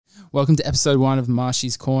Welcome to episode 1 of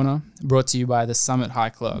Marshy's Corner, brought to you by the Summit High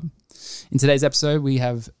Club. In today's episode, we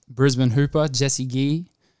have Brisbane hooper Jesse Gee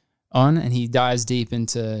on, and he dives deep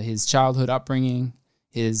into his childhood upbringing,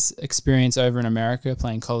 his experience over in America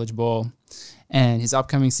playing college ball, and his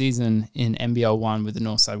upcoming season in NBL 1 with the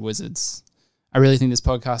Northside Wizards. I really think this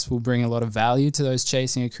podcast will bring a lot of value to those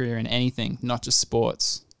chasing a career in anything, not just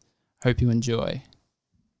sports. Hope you enjoy.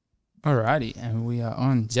 Alrighty, and we are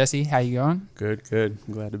on. Jesse, how you going? Good.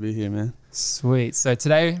 I'm glad to be here, man. Sweet. So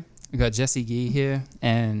today we got Jesse Gee here,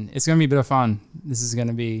 and it's going to be a bit of fun. It's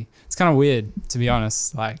kind of weird, to be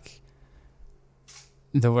honest, like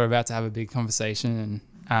that we're about to have a big conversation,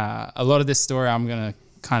 and a lot of this story I'm going to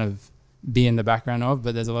kind of be in the background of,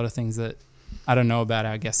 but there's a lot of things that I don't know about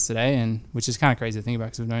our guests today, and which is kind of crazy to think about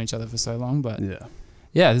because we've known each other for so long, but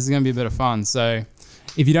yeah, this is going to be a bit of fun. So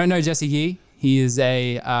if you don't know Jesse Gee, he is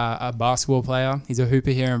a basketball player. He's a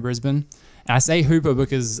hooper here in Brisbane. And I say hooper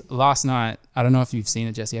because last night, I don't know if you've seen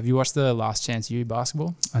it, Jesse. Have you watched the Last Chance U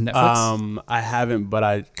basketball on Netflix? I haven't, but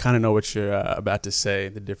I kind of know what you're about to say,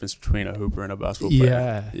 the difference between a hooper and a basketball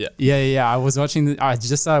player. Yeah. I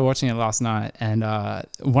just started watching it last night, and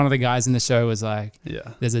one of the guys in the show was like,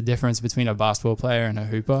 there's a difference between a basketball player and a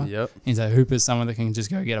hooper. Yep. He's like, a hooper is someone that can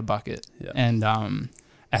just go get a bucket. Yep. And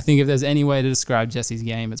I think if there's any way to describe Jesse's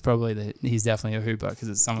game, it's probably that he's definitely a hooper because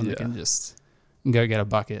it's someone that can just go get a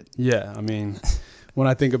bucket. Yeah, I mean, when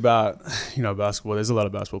I think about, basketball, there's a lot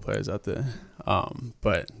of basketball players out there.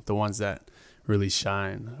 But the ones that really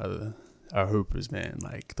shine are hoopers, man.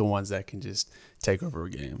 Like the ones that can just take over a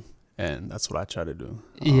game. And that's what I try to do.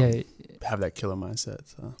 Have that killer mindset.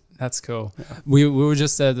 So. That's cool. Yeah. We were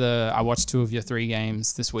just at I watched 2 of your 3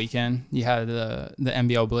 games this weekend. You had the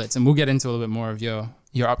NBL Blitz, and we'll get into a little bit more of your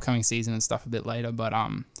upcoming season and stuff a bit later. But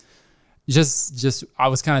just I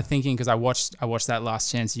was kind of thinking because I watched that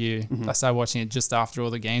Last Chance U. Mm-hmm. I started watching it just after all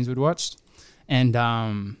the games we'd watched, and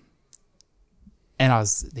the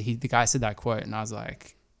guy said that quote, and I was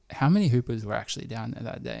like, how many hoopers were actually down there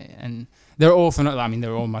that day? And they're all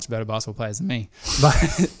they're all much better basketball players than me,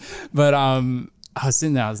 but I was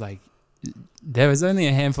sitting there, I was like, there was only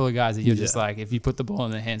a handful of guys that you're just like, if you put the ball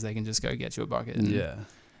in their hands, they can just go get you a bucket.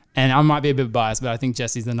 And I might be a bit biased, but I think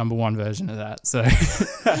Jesse's the number 1 version of that. So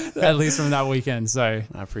at least from that weekend. So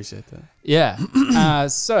I appreciate that. Yeah.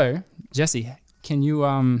 So Jesse, can you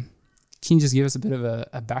just give us a bit of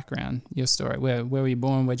a background, your story? Where were you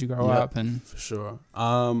born? Where'd you grow up? And for sure.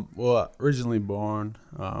 Well, originally born,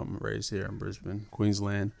 raised here in Brisbane,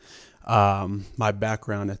 Queensland. My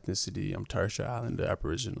background ethnicity, I'm Torres Strait Islander,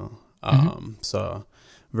 Aboriginal. So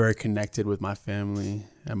very connected with my family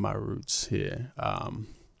and my roots here.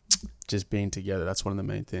 Just being together, that's one of the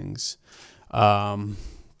main things.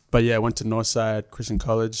 But yeah, I went to Northside Christian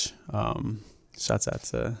College. Shouts out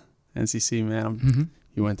to NCC, man.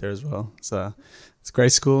 You went there as well. So it's a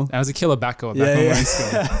great school. That was a killer backcourt back when we were in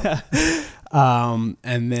school.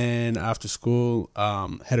 And then after school,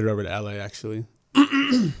 headed over to LA actually.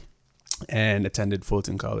 And attended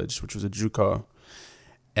Fulton College, which was a JUCO,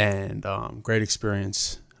 and great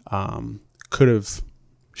experience.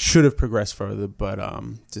 Should have progressed further, but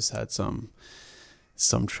just had some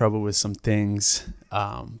trouble with some things.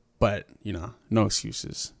 But no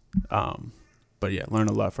excuses. But yeah, learned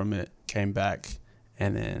a lot from it. Came back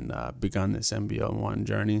and then begun this NBL 1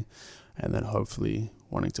 journey, and then hopefully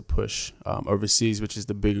wanting to push overseas, which is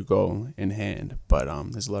the bigger goal in hand. But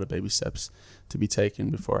there's a lot of baby steps to be taken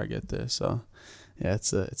before I get there. So yeah,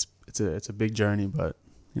 it's a big journey, but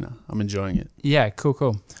I'm enjoying it. Yeah,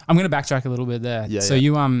 cool. I'm gonna backtrack a little bit there.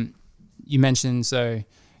 You mentioned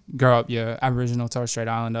grow up, you're Aboriginal Torres Strait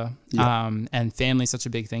Islander, and family's such a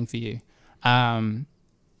big thing for you.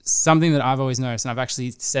 Something that I've always noticed, and I've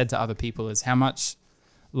actually said to other people, is how much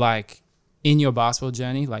like in your basketball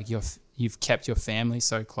journey, like you've kept your family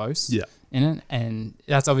so close in it. And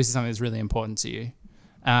that's obviously something that's really important to you.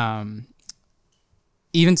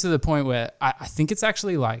 Even to the point where I think it's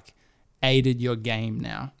actually like aided your game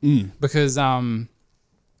now. Because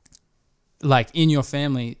like in your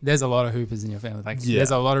family, there's a lot of hoopers in your family. Like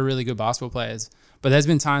there's a lot of really good basketball players. But there's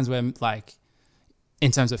been times where like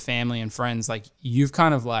in terms of family and friends, like you've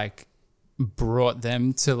kind of like brought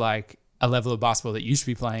them to like a level of basketball that you should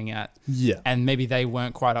be playing at. Yeah. And maybe they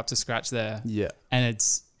weren't quite up to scratch there. Yeah. And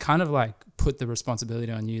it's kind of like put the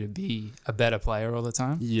responsibility on you to be a better player all the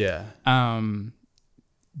time. Yeah. Do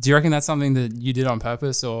you reckon that's something that you did on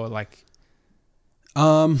purpose, or like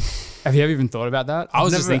have you ever even thought about that? I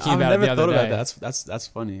was just thinking about it the other day. That's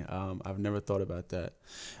funny. I've never thought about that.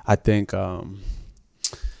 I think I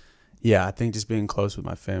think just being close with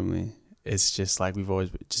my family it's just like we've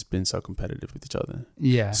always just been so competitive with each other.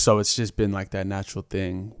 Yeah. So it's just been like that natural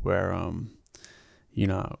thing where, you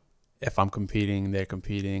know, if I'm competing, they're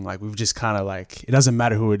competing. Like we've just kind of like, it doesn't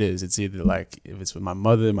matter who it is. It's either like if it's with my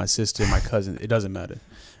mother, my sister, my cousin, it doesn't matter.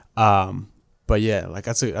 But yeah, like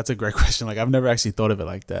that's a great question. Like I've never actually thought of it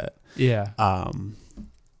like that. Yeah.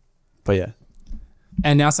 But yeah.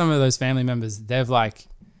 And now some of those family members, they've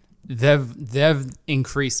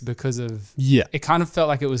increased because of, Yeah. it kind of felt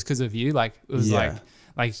like it was because of you. Like it was Yeah.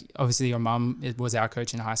 like obviously your mum, it was our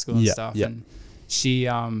coach in high school and stuff. Yeah. And she,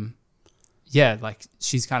 like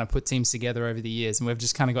she's kind of put teams together over the years, and we've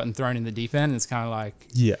just kind of gotten thrown in the deep end. And it's kind of like,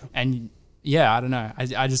 Yeah. and yeah, I don't know.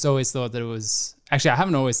 I just always thought that it was, actually I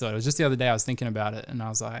haven't always thought, it was just the other day I was thinking about it and I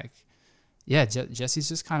was like, yeah, Jesse's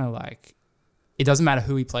just kind of like, it doesn't matter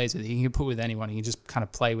who he plays with. He can put with anyone. He can just kind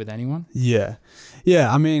of play with anyone. Yeah.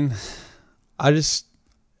 Yeah. I mean, I just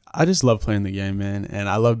love playing the game, man. And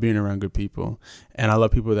I love being around good people. And I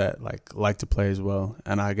love people that like to play as well.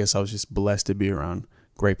 And I guess I was just blessed to be around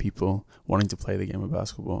great people wanting to play the game of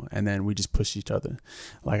basketball. And then we just push each other.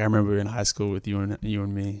 Like I remember in high school with you and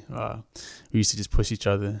me, we used to just push each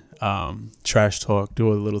other, trash talk, do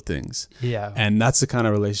all the little things. Yeah. And that's the kind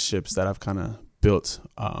of relationships that I've kind of built,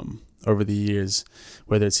 over the years,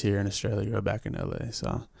 whether it's here in Australia or back in LA.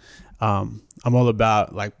 So I'm all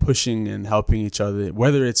about like pushing and helping each other,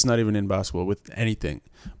 whether it's not even in basketball, with anything.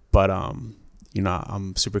 But you know,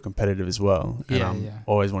 I'm super competitive as well, and I'm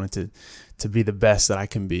always wanting to be the best that I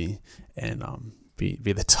can be, and be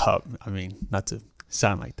the top. I mean, not to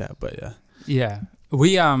sound like that, but yeah. Yeah.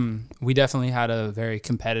 We definitely had a very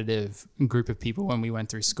competitive group of people when we went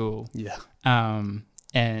through school. Yeah.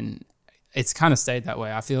 And it's kind of stayed that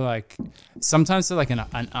way. I feel like sometimes to like an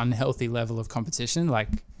unhealthy level of competition, like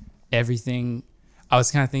everything. I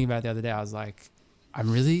was kind of thinking about it the other day. I was like, I'm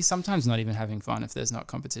really sometimes not even having fun if there's not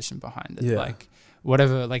competition behind it. Yeah. Like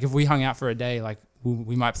whatever, like if we hung out for a day, like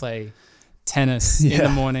we might play tennis in the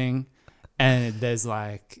morning, and there's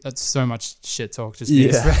like so much shit talk just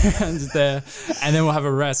being around there, and then we'll have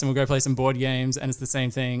a rest and we'll go play some board games, and it's the same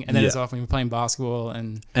thing, and then it's off when we're playing basketball,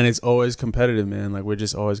 and it's always competitive, man. Like we're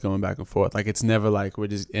just always going back and forth. Like it's never like we're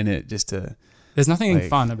just in it just to. There's nothing like,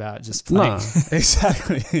 fun about just playing. No,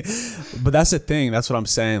 exactly. But that's the thing. That's what I'm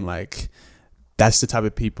saying. Like that's the type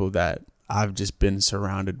of people that I've just been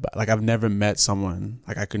surrounded by. Like I've never met someone,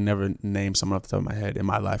 like I could never name someone off the top of my head in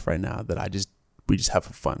my life right now that we just have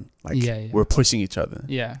for fun. Like we're pushing each other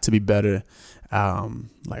to be better,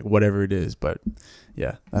 like whatever it is. But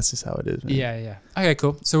yeah, that's just how it is, man. Yeah. Okay,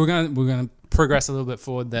 cool. So we're gonna progress a little bit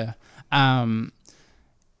forward there.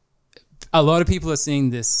 A lot of people are seeing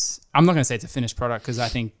this. I'm not gonna say it's a finished product because I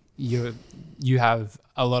think you have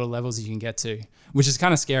a lot of levels you can get to, which is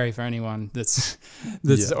kind of scary for anyone that's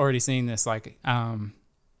already seen this. Like,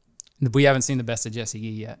 we haven't seen the best of Jesse Gee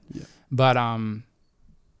yet, but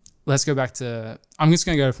let's go back to. I'm just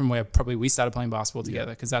gonna go from where probably we started playing basketball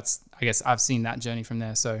together because that's, I guess, I've seen that journey from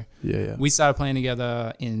there. So we started playing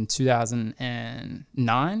together in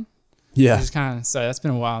 2009. Yeah, which is kind of, so that's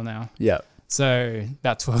been a while now. Yeah, so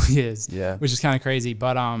about 12 years. Yeah, which is kind of crazy,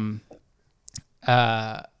 but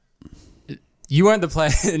you weren't the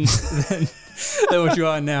player than what you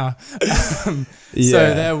are now. So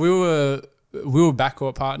there we were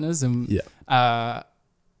backcourt partners, and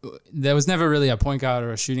there was never really a point guard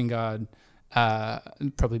or a shooting guard,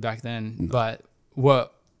 probably back then. No. But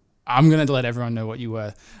what I'm gonna let everyone know what you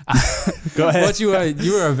were. Go ahead. What you were. He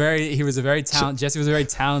was a very talented. Jesse was a very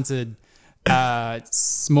talented,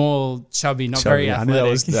 small, chubby, not very athletic. I knew that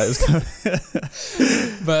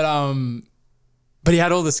was But he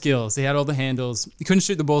had all the skills. He had all the handles. He couldn't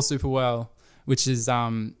shoot the ball super well, which is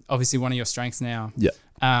obviously one of your strengths now. Yeah.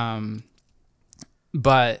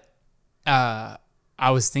 But I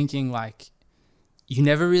was thinking, like, you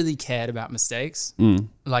never really cared about mistakes.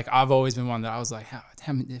 Like, I've always been one that I was like,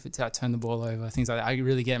 if I turn the ball over, things like that. I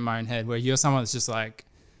really get in my own head, where you're someone that's just like,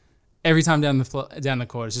 every time down the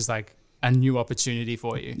court, it's just like a new opportunity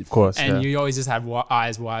for you. Of course. And you always just have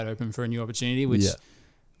eyes wide open for a new opportunity, which... Yeah.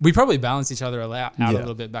 We probably balanced each other out a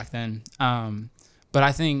little bit back then. But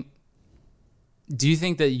I think, do you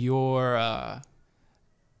think that you're,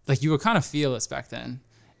 like you were kind of fearless back then?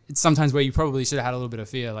 It's sometimes where you probably should have had a little bit of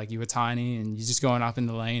fear. Like you were tiny and you're just going up in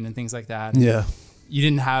the lane and things like that. And you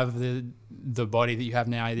didn't have the body that you have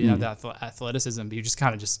now. You didn't have the athleticism, but you just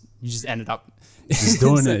kind of you just ended up just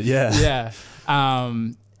doing it. Yeah. Yeah.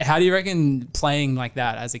 How do you reckon playing like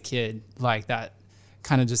that as a kid, like that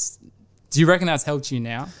kind of just... Do you reckon that's helped you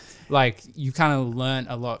now? Like you kind of learned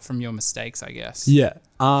a lot from your mistakes, I guess. Yeah.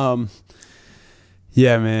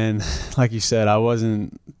 Yeah, man. Like you said, I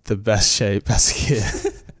wasn't the best shape as a kid.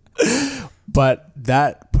 But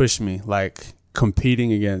that pushed me, like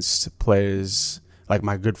competing against players like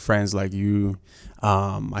my good friends like you,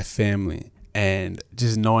 my family, and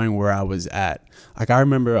just knowing where I was at. Like I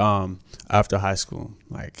remember after high school,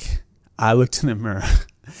 like I looked in the mirror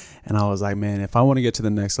and I was like, man, if I want to get to the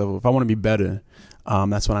next level, if I want to be better,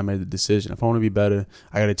 that's when I made the decision. If I want to be better,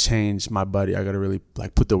 I got to change my body. I got to really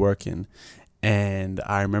like put the work in. And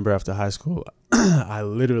I remember after high school, I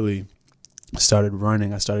literally started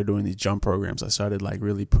running. I started doing these jump programs. I started like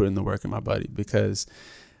really putting the work in my body because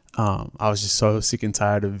I was just so sick and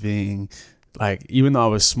tired of being like, even though I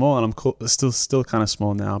was small, and I'm still kind of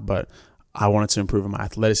small now, but I wanted to improve on my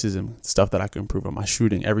athleticism, stuff that I could improve on my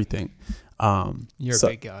shooting, everything. You're a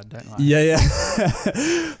big god, don't lie. Yeah.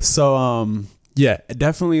 So, yeah,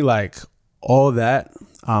 definitely like all that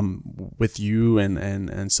with you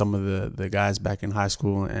and some of the guys back in high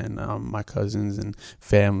school and my cousins and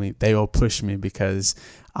family, they all pushed me because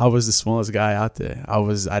I was the smallest guy out there. I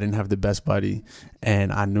didn't have the best body,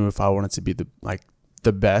 and I knew if I wanted to be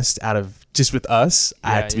the best out of just with us,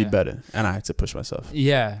 I had to be better, and I had to push myself.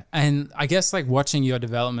 Yeah, and I guess like watching your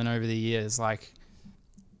development over the years, like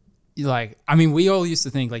I mean, we all used to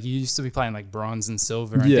think like you used to be playing like bronze and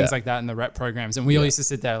silver and things like that in the rep programs, and we all used to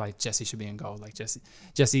sit there like Jesse should be in gold, like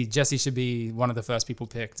Jesse should be one of the first people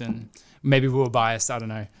picked, and maybe we were biased, I don't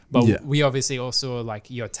know, but we obviously all saw like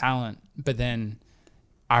your talent. But then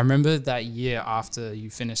I remember that year after you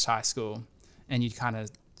finished high school and you kind of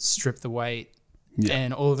stripped the weight. Yeah.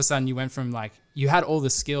 And all of a sudden you went from like, you had all the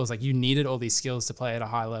skills, like you needed all these skills to play at a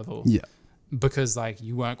high level because like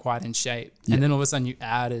you weren't quite in shape. And then all of a sudden you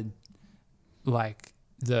added like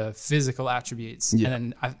the physical attributes. And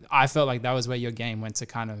then I felt like that was where your game went to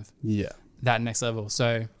kind of that next level.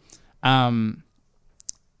 So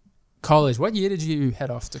college, what year did you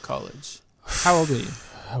head off to college? How old were you?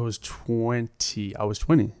 I was 20.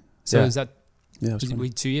 So is that, yeah, was we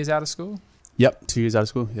 2 years out of school? Yep, 2 years out of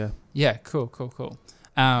school, yeah. Yeah, cool.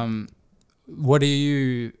 What do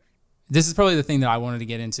you... This is probably the thing that I wanted to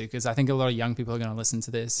get into because I think a lot of young people are going to listen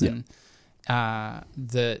to this. And at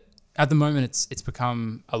the moment, it's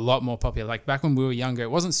become a lot more popular. Like back when we were younger,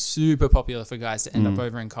 it wasn't super popular for guys to end up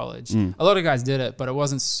over in college. A lot of guys did it, but it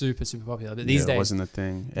wasn't super popular. But these days... it wasn't a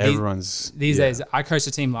thing. These days, I coached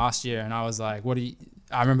a team last year and I was like,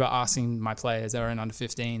 I remember asking my players that were in under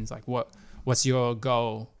 15s, like, what's your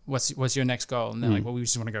goal? What's your next goal? And they're like, well, we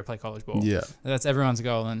just want to go play college ball. Yeah. That's everyone's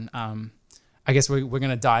goal. And I guess we're going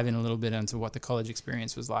to dive in a little bit into what the college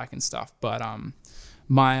experience was like and stuff. But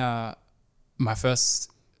my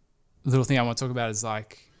first little thing I want to talk about is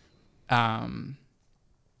like,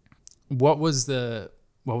 what was the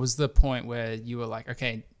point where you were like,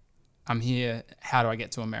 okay, I'm here. How do I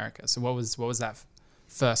get to America? So what was that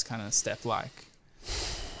first kind of step like?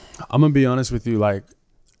 I'm gonna be honest with you, like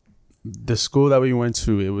the school that we went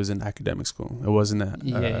to, it was an academic school. It wasn't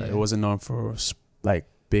it wasn't known for like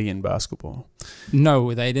big in basketball.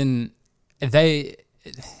 No, they didn't. We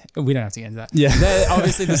don't have to get into that. Yeah,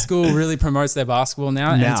 obviously the school really promotes their basketball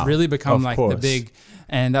now, and it's really become like the big.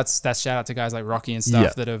 And that's shout out to guys like Rocky and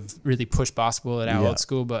stuff that have really pushed basketball at our old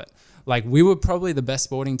school. But like we were probably the best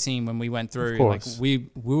sporting team when we went through. Like we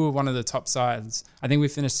were one of the top sides. I think we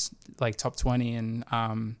finished like top 20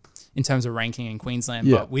 in terms of ranking in Queensland,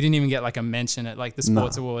 but we didn't even get like a mention at like the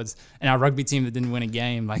sports awards. And our rugby team that didn't win a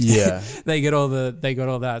game, like they got all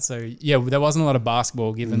that. So there wasn't a lot of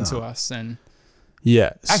basketball given to us. And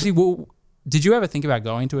actually, did you ever think about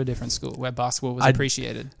going to a different school where basketball was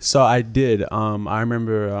appreciated? So I did. I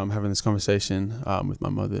remember having this conversation with my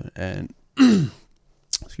mother, and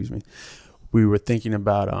excuse me, we were thinking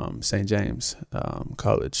about St. James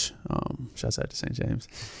College. Shouts out to St. James,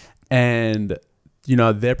 and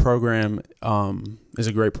their program is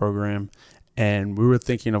a great program, and we were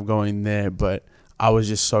thinking of going there, but I was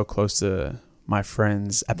just so close to my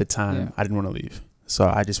friends at the time. I didn't want to leave, so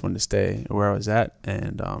I just wanted to stay where I was at,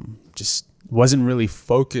 and just wasn't really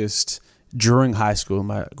focused during high school,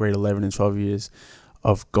 my grade 11 and 12 years,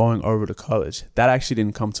 of going over to college. That actually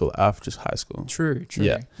didn't come till after high school. True.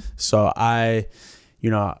 Yeah. So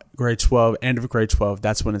grade 12, end of grade 12,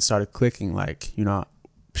 that's when it started clicking. Like,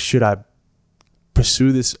 should I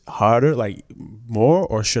pursue this harder, like more,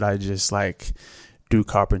 or should I just like do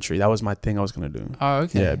carpentry? That was my thing I was going to do. Oh,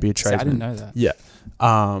 okay. Yeah, be a tradesman. I didn't know that. Yeah.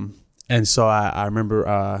 And so I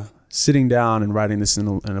remember sitting down and writing this in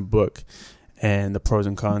a book, and the pros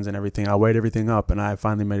and cons and everything. I weighed everything up, and I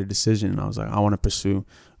finally made a decision. And I was like, I want to pursue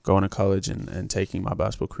going to college and taking my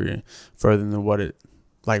basketball career further than what it,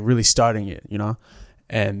 like really starting it,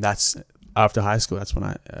 And that's after high school. That's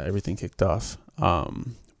when everything kicked off.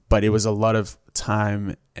 But it was a lot of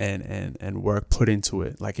time and work put into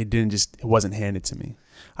it. Like it wasn't handed to me.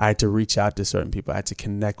 I had to reach out to certain people. I had to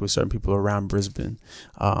connect with certain people around Brisbane.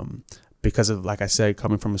 Because of, like I said,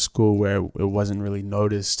 coming from a school where it wasn't really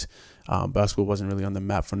noticed, basketball wasn't really on the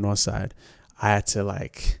map for Northside. I had to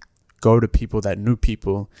like go to people that knew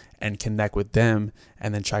people and connect with them,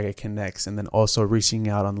 and then try to get connects, and then also reaching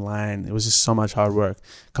out online. It was just so much hard work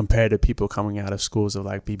compared to people coming out of schools of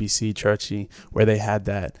like BBC, Churchy, where they had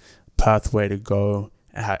that pathway to go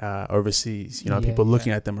overseas. People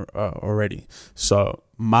looking at them already. So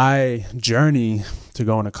my journey to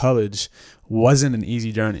going to college wasn't an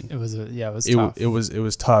easy journey. It was tough. It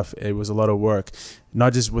was tough. It was a lot of work,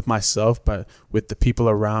 not just with myself, but with the people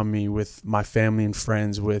around me, with my family and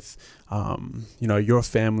friends, with your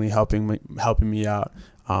family helping me out.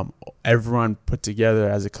 Everyone put together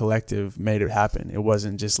as a collective made it happen. It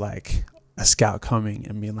wasn't just like a scout coming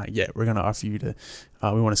and being like, yeah, we're gonna offer you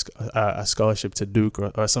we want a scholarship to Duke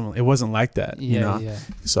or something. It wasn't like that.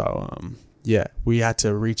 So we had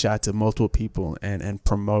to reach out to multiple people and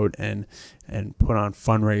promote and put on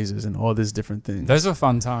fundraisers and all these different things. Those were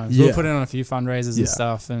fun times. We were putting on a few fundraisers and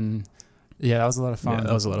stuff, and that was a lot of fun. Yeah,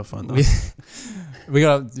 that was a lot of fun though. we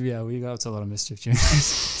got up to a lot of mischief during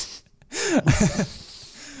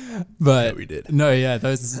but we did.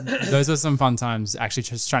 Those were some fun times, actually,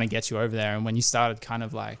 just trying to get you over there. And when you started kind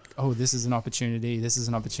of like, oh, this is an opportunity, and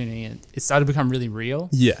it started to become really real.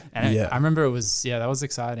 I remember it was that was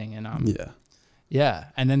exciting. And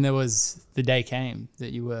and then there was the day came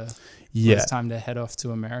that you were it was time to head off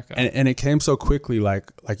to America. And it came so quickly,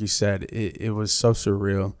 like you said, it was so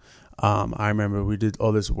surreal. I remember we did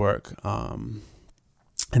all this work, and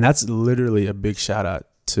that's literally a big shout out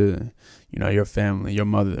to your family, your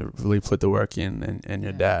mother really put the work in, and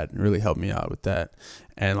your dad really helped me out with that.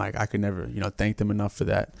 And like I could never thank them enough for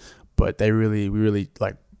that. But we really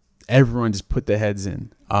like everyone just put their heads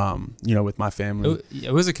in. With my family,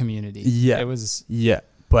 it was a community.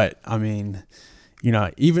 But I mean,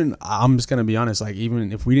 even I'm just gonna be honest, like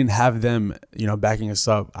even if we didn't have them, backing us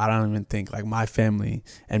up, I don't even think like my family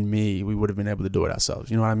and me, we would have been able to do it ourselves.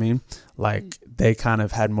 You know what I mean? Like they kind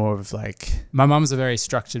of had more of like, my mom's a very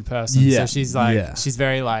structured person, so she's like, she's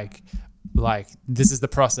very like this is the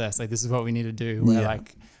process, like this is what we need to do. Where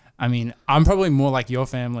like, I mean, I'm probably more like your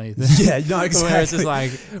family. Exactly. Where it's just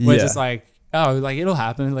like we're just like, oh, like it'll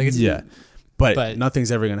happen. Like it's, but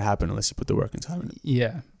nothing's ever gonna happen unless you put the work and time in it.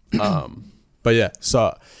 Yeah. But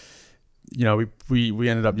so we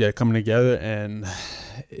ended up coming together, and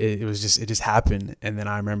it just happened. And then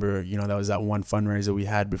I remember that was that one fundraiser we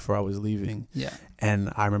had before I was leaving.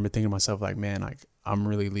 And I remember thinking to myself like, man, like I'm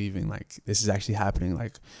really leaving, like this is actually happening,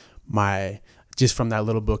 like just from that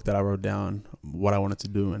little book that I wrote down what I wanted to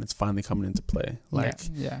do, and it's finally coming into play. Like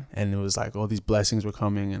and it was like all these blessings were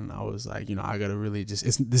coming, and I was like, I gotta really this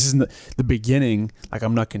is the beginning. Like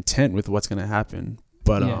I'm not content with what's gonna happen,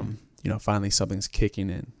 but finally something's kicking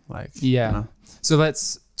in. Like So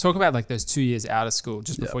let's talk about like those 2 years out of school,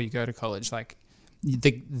 just before you go to college. Like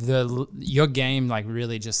your game like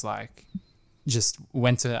really just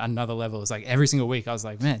went to another level. It was like every single week I was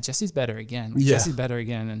like, man, Jesse's better again. Jesse's better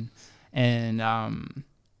again. And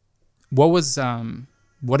what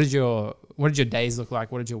did your days look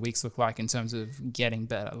like? What did your weeks look like in terms of getting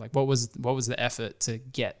better? Like what was the effort to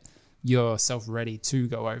get yourself ready to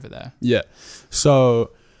go over there? So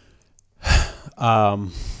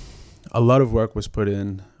a lot of work was put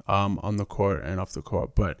in on the court and off the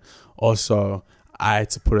court, but also I had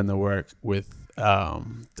to put in the work with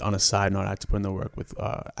on a side note, I had to put in the work with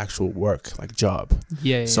actual work, like job.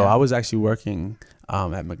 So I was actually working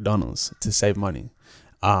at McDonald's to save money.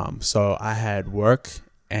 So I had work,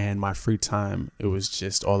 and my free time, it was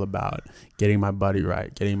just all about getting my body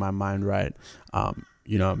right, getting my mind right,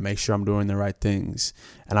 make sure I'm doing the right things.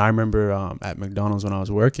 And I remember at McDonald's when I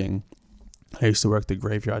was working, I used to work the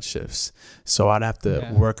graveyard shifts. So I'd have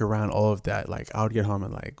to work around all of that. Like I would get home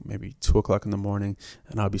at like maybe 2:00 in the morning,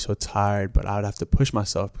 and I'd be so tired, but I would have to push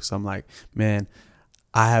myself because I'm like, man,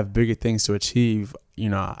 I have bigger things to achieve.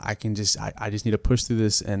 I just need to push through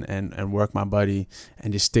this and work my body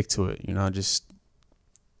and just stick to it. Just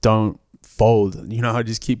don't fold,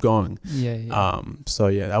 just keep going.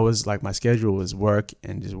 So that was like my schedule was work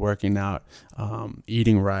and just working out,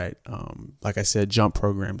 eating right. Like I said, jump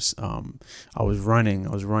programs. I was running.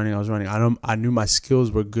 I knew my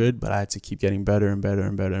skills were good, but I had to keep getting better and better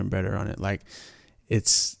and better and better on it. Like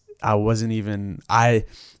I wasn't even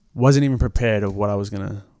prepared of what I was going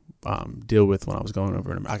to deal with when I was going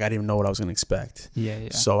over. Like I didn't even know what I was going to expect.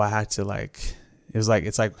 So I had to it's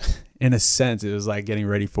like in a sense, it was like getting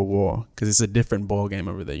ready for war because it's a different ball game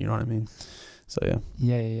over there. You know what I mean? So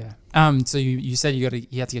yeah. So you said you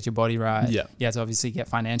had to get your body right. Yeah. You had to obviously get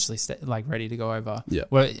financially ready to go over. Yeah.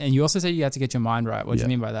 Well, and you also said you had to get your mind right. What do you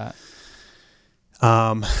mean by that?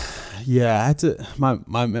 Yeah, I had to.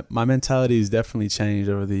 My mentality has definitely changed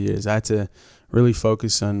over the years. I had to really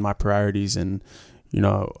focus on my priorities and,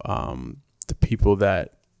 the people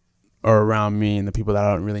that are around me and the people that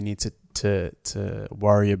I don't really need to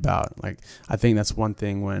worry about. Like, I think that's one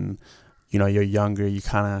thing when, you're younger, you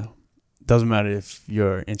kind of, doesn't matter if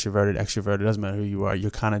you're introverted, extroverted, doesn't matter who you are.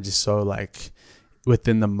 You're kind of just so like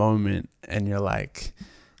within the moment, and you're like,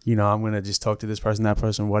 I'm going to just talk to this person, that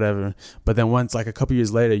person, whatever. But then once, like a couple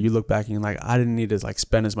years later, you look back and you're like, I didn't need to like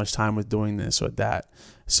spend as much time with doing this or that.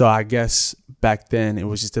 So I guess back then it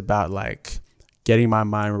was just about like getting my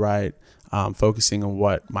mind right, focusing on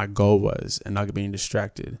what my goal was and not being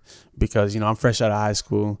distracted. Because, I'm fresh out of high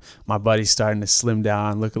school. My body's starting to slim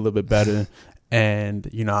down, look a little bit better. And,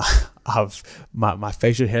 I've my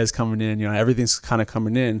facial hair is coming in, everything's kind of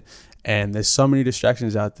coming in. And there's so many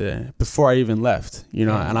distractions out there before I even left, and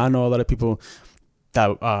I know a lot of people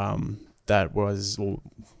that was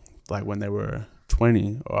like when they were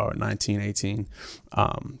 20 or 19, 18,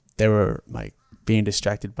 they were like being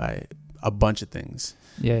distracted by a bunch of things.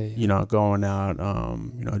 Going out,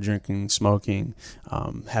 drinking, smoking,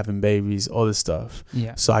 having babies, all this stuff.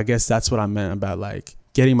 Yeah. So I guess that's what I meant about like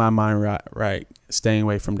getting my mind right, staying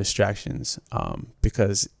away from distractions,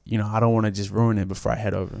 because, I don't want to just ruin it before I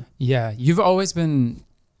head over. Yeah. You've always been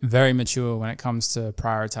very mature when it comes to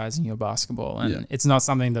prioritizing your basketball. And it's not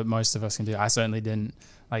something that most of us can do. I certainly didn't.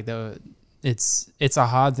 Like, it's a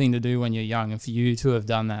hard thing to do when you're young. And for you to have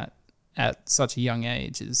done that at such a young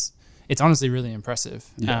age it's honestly really impressive.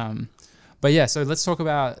 Yeah. But yeah, so let's talk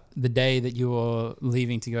about the day that you were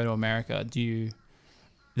leaving to go to America.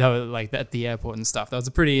 That was like at the airport and stuff. That was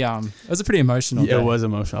a pretty emotional day. It was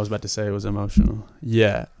emotional. I was about to say it was emotional.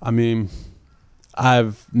 Yeah. I mean,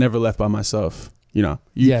 I've never left by myself,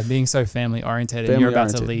 being so family oriented, you're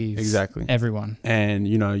about to leave exactly everyone. And,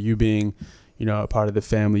 you being, a part of the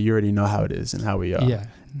family, you already know how it is and how we are. Yeah.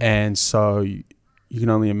 And so you can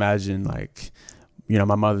only imagine like,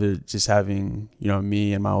 my mother just having,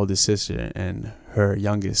 me and my oldest sister and her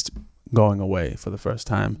youngest going away for the first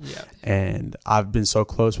time. Yeah. And I've been so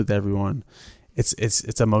close with everyone. It's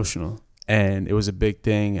emotional, and it was a big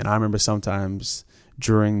thing. And I remember sometimes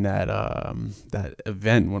during that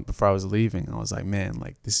event before I was leaving, I was like, man,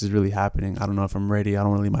 like this is really happening. I don't know if I'm ready. I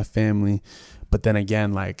don't want to leave my family. But then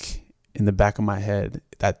again, like in the back of my head,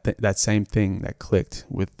 that same thing that clicked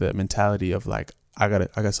with the mentality of like, I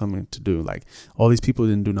got something to do. Like all these people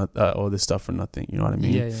didn't do all this stuff for nothing. You know what I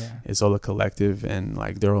mean? Yeah. It's all a collective, and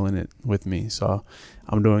like they're all in it with me. So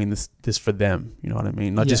I'm doing this for them. You know what I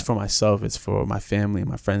mean? Not just for myself. It's for my family and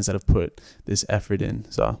my friends that have put this effort in.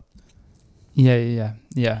 So. Yeah.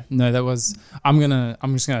 No, that was. I'm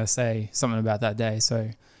just gonna say something about that day.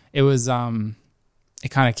 So it was.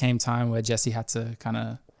 It kind of came time where Jesse had to kind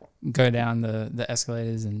of go down the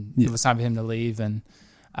escalators, and it was time for him to leave, and.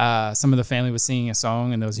 Some of the family was singing a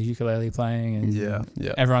song, and there was a ukulele playing, and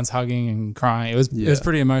everyone's hugging and crying. It was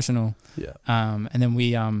pretty emotional. Yeah. And then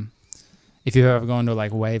we, if you've ever gone to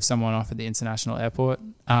like wave someone off at the international airport,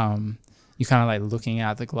 you kind of like looking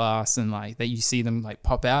out the glass and like that you see them like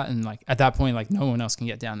pop out, and like at that point like no one else can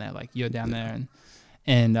get down there. Like you're down there,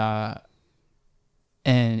 and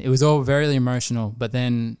it was all very emotional. But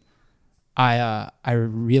then I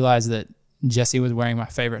realized that Jesse was wearing my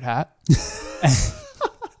favorite hat.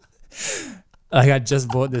 Like I just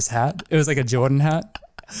bought this hat. It was like a Jordan hat.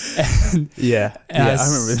 I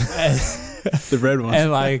remember the red one. And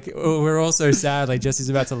like we're all so sad. Like Jesse's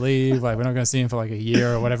about to leave. Like we're not going to see him for like a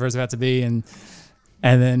year or whatever it's about to be. And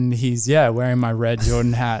then he's wearing my red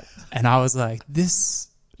Jordan hat. And I was like, this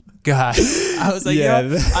guy. I was like, I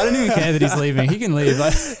don't even care that he's leaving. He can leave.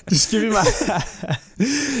 Like, just give me my hat.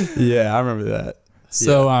 Yeah, I remember that.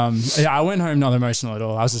 So I went home not emotional at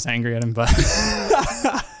all. I was just angry at him, but.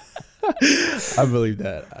 I believe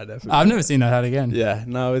that. I've never seen that hat again. Yeah,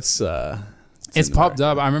 no, it's popped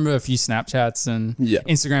up. I remember a few Snapchats and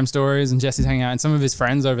Instagram stories, and Jesse's hanging out, and some of his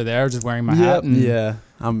friends over there are just wearing my hat. And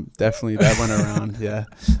I'm definitely that went around. Yeah,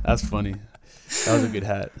 that's funny. That was a good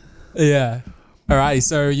hat. Yeah. Alrighty.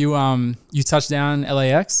 So you touched down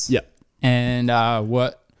LAX. Yeah. And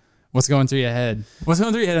what's going through your head? What's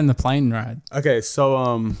going through your head in the plane ride? Okay,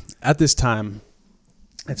 so at this time,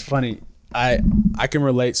 it's funny. I can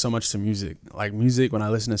relate so much to music. Like music, when I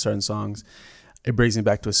listen to certain songs, it brings me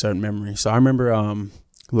back to a certain memory. So I remember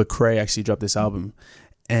Lecrae actually dropped this album,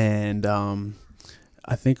 and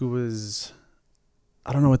I think it was,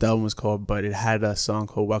 I don't know what the album was called, but it had a song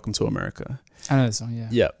called "Welcome to America." I know the song, yeah.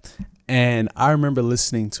 Yep. And I remember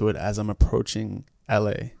listening to it as I'm approaching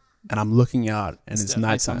LA, and I'm looking out, and it's definitely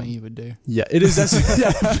nighttime. something you would do. Yeah, it is. That's,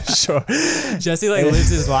 yeah, for sure. Jesse like lives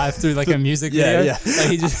his life through like a music video. Yeah. Like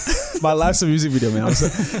he just My life's a music video, man.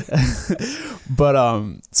 But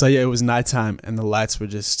so yeah, it was nighttime, and the lights were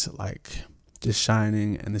just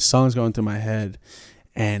shining, and the song's going through my head,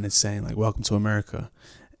 and it's saying like "Welcome to America,"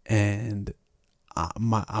 and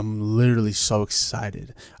I'm literally so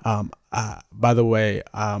excited. By the way,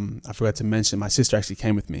 I forgot to mention my sister actually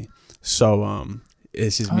came with me, so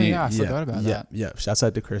it's just me. Yeah, I forgot about that. Yeah, shouts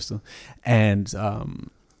out to Crystal, and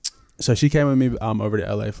so she came with me over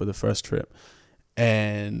to LA for the first trip.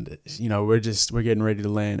 And we're getting ready to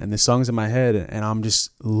land, and the song's in my head, and I'm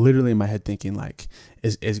just literally in my head thinking like,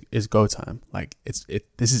 it's go time. Like this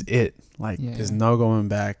is it. Like there's no going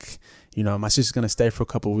back. My sister's gonna stay for a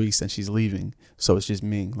couple of weeks, and she's leaving, so it's just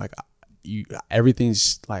me. Like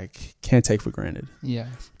everything's like can't take for granted. Yeah.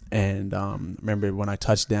 And remember when I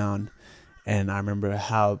touched down, and I remember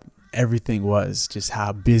how everything was, just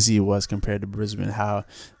how busy it was compared to Brisbane, how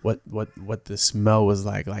what the smell was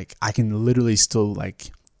like I can literally still like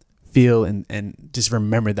feel and just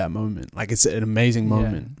remember that moment. Like it's an amazing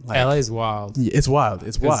moment. Yeah. Like, LA's wild. Yeah, it's wild.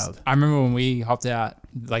 It's wild. I remember when we hopped out,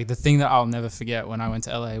 like the thing that I'll never forget when I went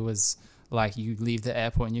to LA was like you leave the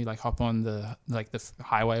airport and you like hop on the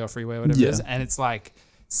highway or freeway or whatever it is, and it's like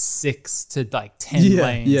 6 to like 10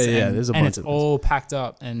 lanes. Yeah. There's a bunch it's of all packed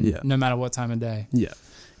up, and no matter what time of day.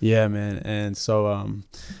 Yeah, man. And so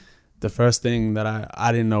the first thing that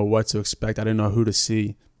I didn't know what to expect. I didn't know who to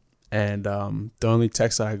see. And the only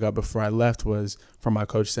text that I got before I left was from my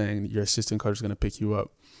coach saying, your assistant coach is going to pick you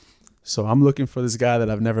up. So I'm looking for this guy that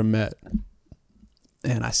I've never met.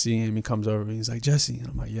 And I see him. He comes over. And he's like, Jesse. And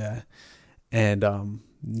I'm like, yeah. And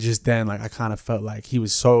just then, like, I kind of felt like he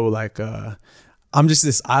was so like, I'm just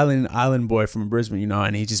this island boy from Brisbane,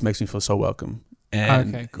 and he just makes me feel so welcome.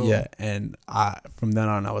 And okay, cool. Yeah, and from then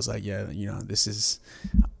on I was like, this is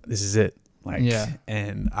it. Like,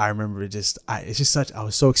 and I remember it's just such. I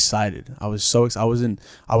was so excited. I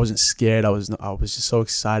wasn't scared. I was just so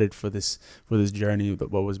excited for this journey.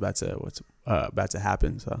 But what was about to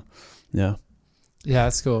happen. So, yeah. Yeah,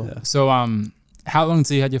 that's cool. Yeah. So, how long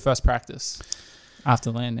until you had your first practice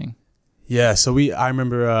after landing? Yeah. So I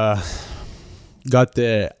remember got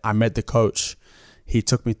there. I met the coach. He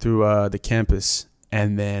took me through the campus,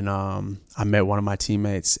 and then I met one of my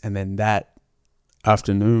teammates, and then that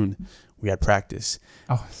afternoon we had practice.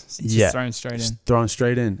 Oh, just thrown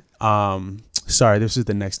straight in. Sorry, this was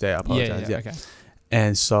the next day. I apologize. Yeah. Okay.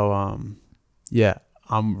 And so,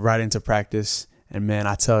 I'm right into practice, and man,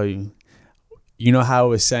 I tell you, how I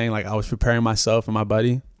was saying like I was preparing myself and my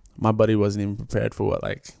buddy. My buddy wasn't even prepared for what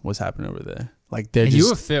was happening over there. Like you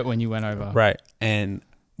were fit when you went over, right? And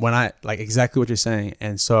when I exactly what you're saying,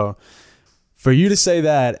 and so for you to say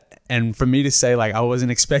that, and for me to say like I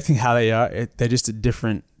wasn't expecting how they are, they're just a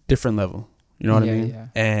different level. You know what I mean? Yeah.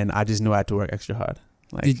 And I just knew I had to work extra hard.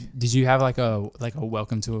 Like, did you have like a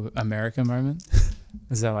welcome to America moment?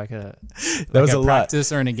 Was that like a lot.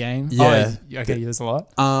 Practice or in a game? Yeah. Oh, okay. There's a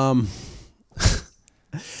lot.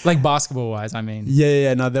 Like basketball wise, I mean.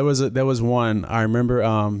 Yeah. No, there was one. I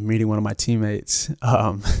remember meeting one of my teammates.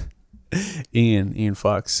 Ian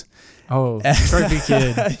Fox. Oh, trophy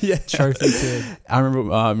kid. Yeah. Trophy kid. I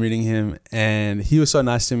remember meeting him, and he was so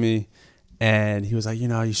nice to me, and he was like,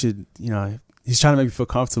 you should, he's trying to make me feel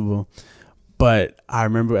comfortable. But I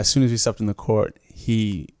remember as soon as we stepped in the court,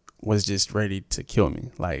 he was just ready to kill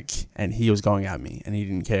me, and he was going at me, and he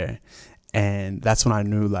didn't care. And that's when I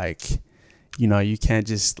knew, you can't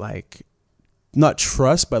just not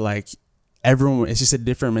trust, but everyone, it's just a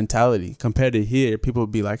different mentality compared to here. People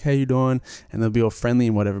would be like, hey, you doing? And they'll be all friendly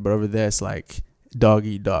and whatever. But over there, it's like dog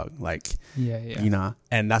eat dog.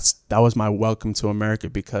 And that was my welcome to America,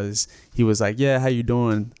 because he was like, yeah, how you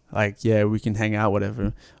doing? Yeah, we can hang out,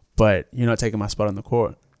 whatever. But you're not taking my spot on the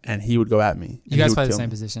court. And he would go at me. You guys play the same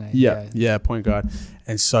position, eh? Yeah, point guard.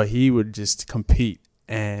 And so he would just compete.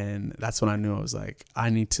 And that's when I knew I was like, I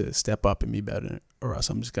need to step up and be better, or else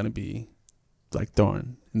I'm just going to be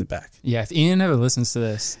thrown in the back. Yeah, if Ian ever listens to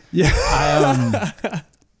this,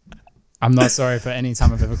 I'm not sorry for any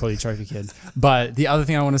time I've ever called you trophy kid. But the other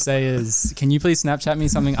thing I want to say is, can you please Snapchat me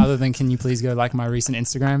something other than can you please go like my recent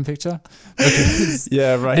Instagram picture? Because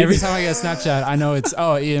yeah, right. Every time I get a Snapchat, I know it's,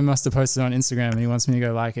 Ian must have posted on Instagram and he wants me to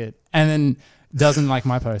go like it. And then doesn't like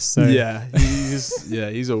my post. So yeah,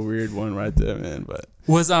 he's a weird one right there, man. But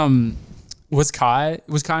was Kai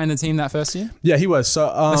in the team that first year? Yeah, he was. So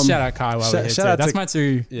let's shout out Kai while we're here too. That's my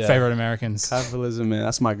two favorite Americans. Capitalism, man.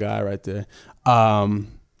 That's my guy right there.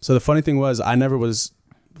 So the funny thing was, I never was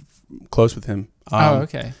close with him. Oh,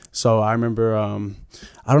 okay. So I remember,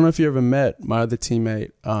 I don't know if you ever met my other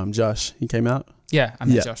teammate, Josh. He came out. Yeah, I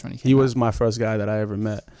met Josh when he came He out. was my first guy that I ever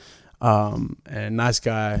met. And nice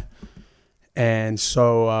guy. And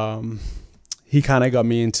so he kind of got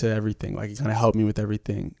me into everything. Like he kind of helped me with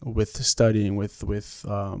everything, with studying, with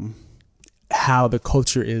how the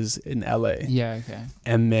culture is in LA. Yeah, okay.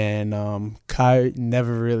 And then Kai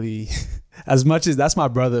never really, as much as that's my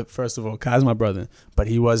brother, first of all, Kai's my brother, but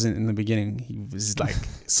he wasn't in the beginning. He was like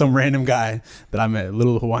some random guy that I met, a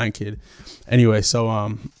little Hawaiian kid. Anyway,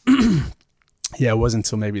 so yeah, it wasn't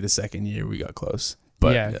until maybe the second year we got close.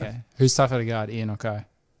 But yeah, okay. Who's tougher to guard, Ian or Kai?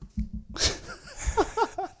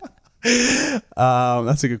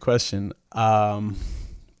 That's a good question.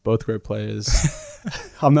 Both great players.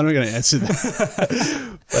 I'm not even gonna answer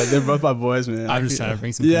that, but they're both my boys, man. I'm just trying to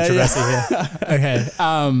bring some controversy here. Okay.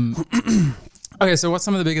 Okay. So, what's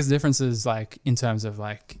some of the biggest differences, like in terms of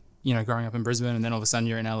like growing up in Brisbane and then all of a sudden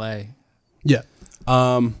you're in LA? Yeah.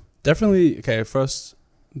 Definitely. Okay. First,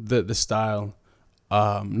 the style.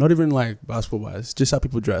 Not even like basketball wise, just how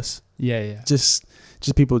people dress. Yeah. Just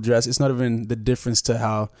people dress. It's not even the difference to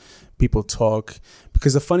how people talk.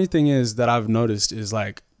 Because the funny thing is that I've noticed is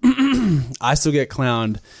like I still get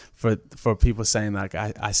clowned for people saying like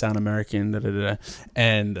I sound American,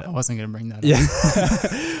 and I wasn't gonna bring that up.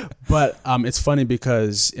 Yeah. But it's funny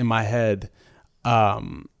because in my head,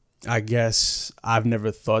 I guess I've never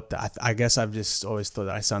thought that. I guess I've just always thought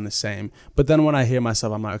that I sound the same. But then when I hear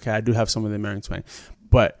myself, I'm like, okay, I do have some of the American twang.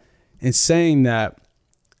 But in saying that,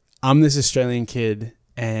 I'm this Australian kid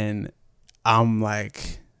and I'm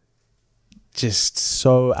like just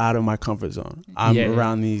so out of my comfort zone. I'm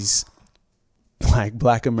around these like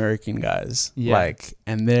Black American guys, like,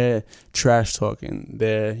 and they're trash talking.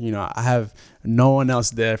 They're, I have no one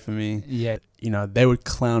else there for me. Yeah. They would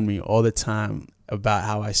clown me all the time about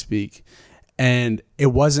how I speak. And it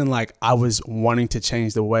wasn't like I was wanting to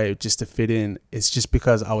change the way just to fit in. It's just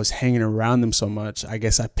because I was hanging around them so much. I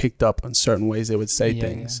guess I picked up on certain ways they would say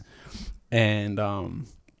things. Yeah. And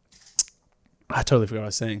I totally forgot what I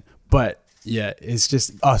was saying. But yeah, it's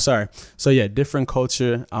just, sorry. So yeah, different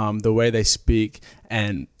culture, the way they speak,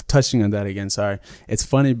 and touching on that again, sorry. It's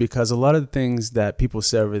funny because a lot of the things that people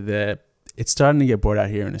say over there, it's starting to get bored out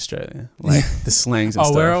here in Australia, like the slangs and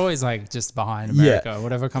stuff. We're always like just behind America,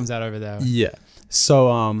 whatever comes out over there. Yeah.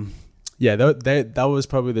 So, that was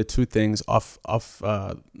probably the two things off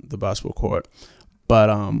the basketball court. But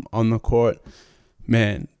on the court,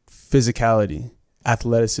 man, physicality,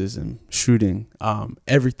 athleticism, shooting,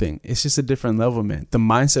 everything. It's just a different level, man. The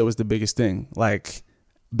mindset was the biggest thing. Like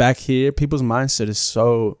back here, people's mindset is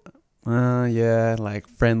so, like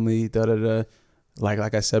friendly, da-da-da.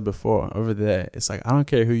 Like I said before, over there, it's like, I don't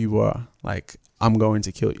care who you are. Like, I'm going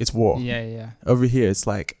to kill you. It's war. Yeah. Over here, it's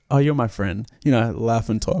like, oh, you're my friend.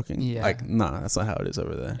 Laughing, talking. Yeah. Like, nah, that's not how it is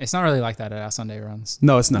over there. It's not really like that at our Sunday runs.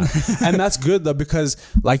 No, it's not. And that's good, though, because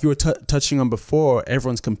like you were touching on before,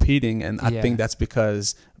 everyone's competing. And I think that's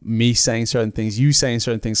because me saying certain things, you saying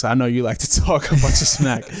certain things. So I know you like to talk a bunch of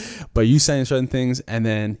smack, but you saying certain things. And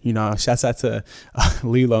then, shouts out to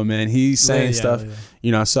Lilo, man. He's saying stuff,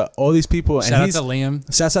 so all these people. Shout out to Liam.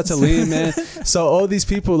 Shouts out to Liam, man. So all these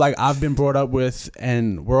people, like, I've been brought up with,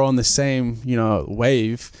 and we're on the same,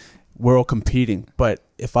 wave. We're all competing. But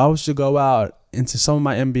if I was to go out into some of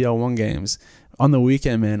my NBL 1 games on the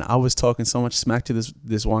weekend, man, I was talking so much smack to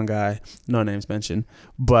this one guy, no names mentioned,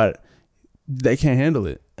 but they can't handle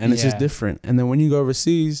it. And it's just different. And then when you go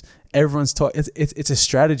overseas, everyone's talking. It's a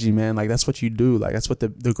strategy, man. Like, that's what you do. Like, that's what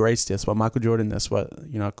the greats did. That's what Michael Jordan, that's what,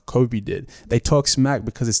 Kobe did. They talk smack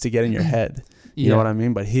because it's to get in your head. You know what I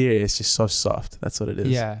mean? But here, it's just so soft. That's what it is.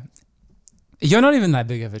 Yeah. You're not even that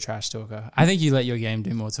big of a trash talker. I think you let your game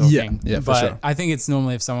do more talking. Yeah, for but sure. I think it's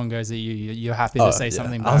normally if someone goes at you, you're happy to say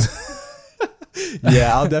something back.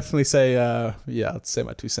 I'll definitely say, I'll say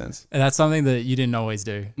my 2 cents. And that's something that you didn't always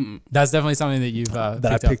do. Mm-mm. That's definitely something that you've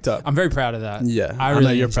I picked up. I'm very proud of that. Yeah, I really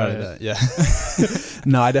know you're proud of that. Yeah.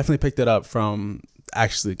 No, I definitely picked it up from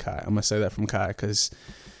actually Kai. I'm gonna say that from Kai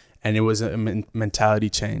and it was a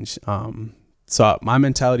mentality change. So my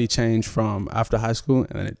mentality changed from after high school,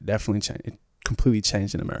 and then it definitely changed. It completely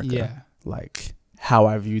changed in America. Yeah, like how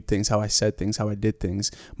I viewed things, how I said things, how I did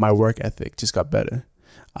things. My work ethic just got better.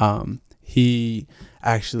 He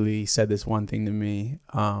actually said this one thing to me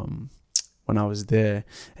when I was there,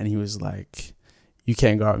 and he was like, "You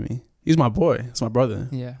can't guard me." He's my boy. It's my brother.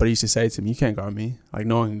 Yeah. But he used to say to me, "You can't guard me. Like,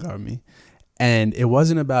 no one can guard me." And it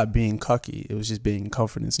wasn't about being cocky. It was just being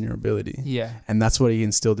confidence in your ability. Yeah. And that's what he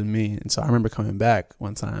instilled in me. And so I remember coming back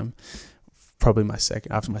one time, probably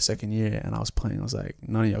after my second year, and I was playing. I was like,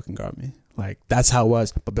 none of y'all can guard me. Like that's how it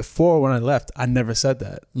was. But before when I left, I never said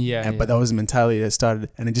that. Yeah, But that was the mentality that started,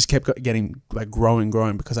 and it just kept getting like growing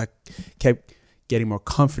because I kept getting more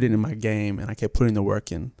confident in my game, and I kept putting the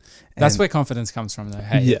work in. That's where confidence comes from, though.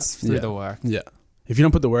 Hey, it's through the work. Yeah. If you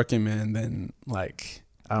don't put the work in, man, then like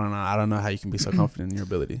I don't know how you can be so confident in your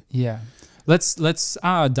ability. Yeah. Let's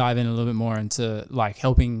dive in a little bit more into like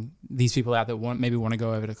helping these people out that want to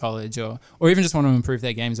go over to college or even just want to improve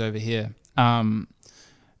their games over here.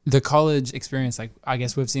 The college experience, like I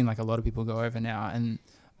guess we've seen like a lot of people go over now, and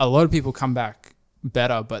a lot of people come back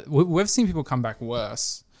better, but we've seen people come back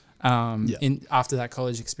worse after that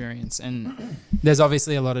college experience. And there's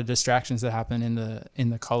obviously a lot of distractions that happen in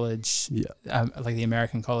the college, like the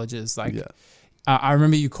American colleges. Like I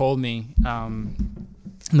remember you called me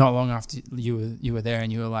not long after you were there,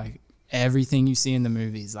 and you were like, everything you see in the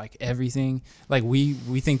movies, like everything, like we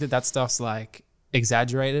think that stuff's like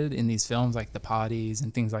exaggerated in these films, like the parties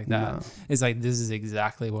and things like that. No. It's like this is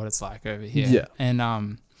exactly what it's like over here. Yeah.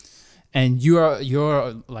 And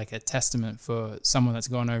you're like a testament for someone that's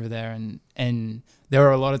gone over there, and there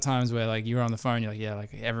are a lot of times where like you're on the phone, you're like, yeah,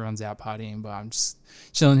 like everyone's out partying, but I'm just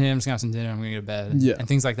chilling here, I'm just gonna have some dinner, I'm gonna go to bed, and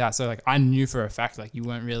things like that. So like I knew for a fact like you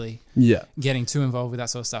weren't really getting too involved with that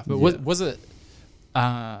sort of stuff. But was it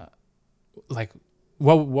like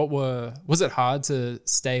was it hard to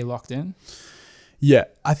stay locked in? Yeah,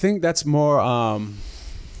 I think that's more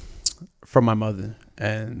from my mother,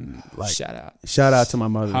 and like shout out to my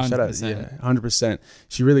mother. 100%. Shout out, 100%.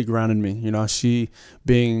 She really grounded me. You know, she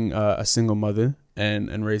being a single mother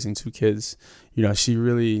and raising 2 kids. You know, she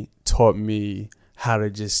really taught me how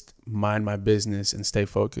to just mind my business and stay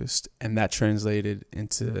focused, and that translated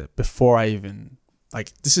into before I even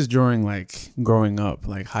like this is during like growing up,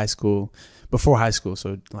 like before high school,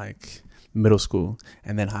 so like middle school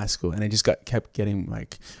and then high school, and it just kept getting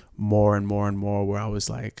like more and more and more where I was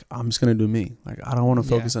like, I'm just gonna do me. Like I don't want to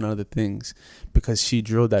focus on other things, because she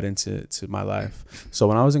drilled that into my life. So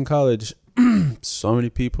when I was in college, so many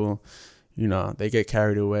people, you know, they get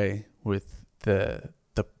carried away with the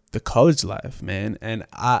college life, man. And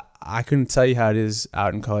I couldn't tell you how it is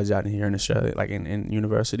out in college out here in Australia, like in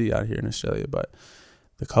university out here in Australia, but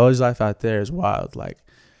the college life out there is wild. Like,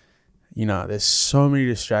 you know, there's so many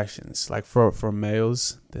distractions. Like for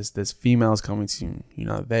males, there's females coming to you. You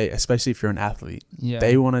know, they, especially if you're an athlete,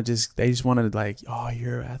 they just want to like, oh,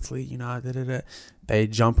 you're an athlete, you know, They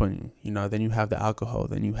jump on you. You know, then you have the alcohol,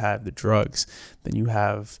 then you have the drugs, then you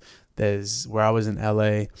have where I was in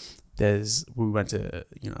LA. We went to,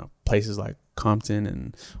 you know, places like Compton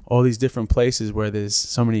and all these different places where there's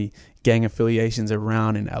so many gang affiliations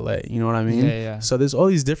around in LA. You know what I mean? Yeah. So there's all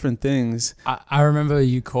these different things. I remember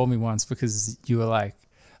you called me once because you were like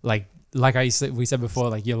we said before,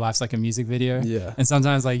 like your life's like a music video. Yeah. And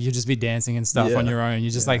sometimes like you just be dancing and stuff on your own. You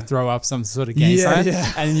just like throw up some sort of gang sign.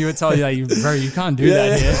 Yeah. And you would tell you like, bro, you can't do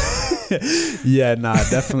that here. Yeah, nah,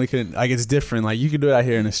 definitely couldn't. Like it's different. Like you could do it out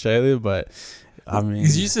here in Australia, but I mean,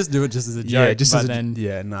 because you just do it just as a joke.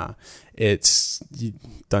 You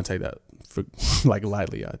don't take that for like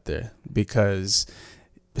lightly out there, because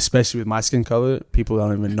especially with my skin color, people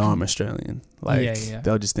don't even know I'm Australian. Like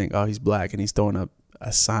they'll just think, oh, he's black and he's throwing up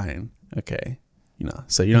a sign. Okay, you know,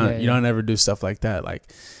 so you don't ever do stuff like that.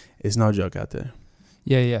 Like it's no joke out there.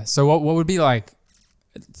 Yeah. So what would be like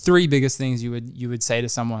 3 biggest things you would say to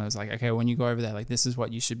someone who's like, okay, when you go over there, like this is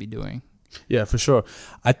what you should be doing? Yeah, for sure.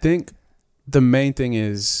 I think the main thing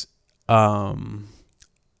is don't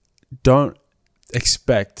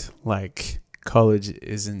expect like college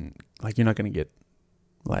isn't like you're not gonna get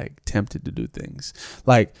like tempted to do things.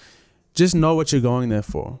 Like just know what you're going there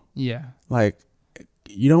for. Yeah. Like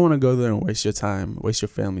you don't want to go there and waste your time, waste your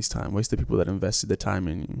family's time, waste the people that invested the time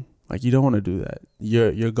in you. Like you don't want to do that.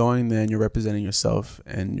 You're going there and you're representing yourself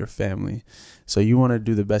and your family. So you want to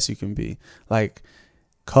do the best you can be. Like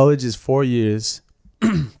college is 4 years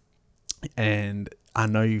and I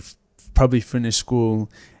know you've probably finished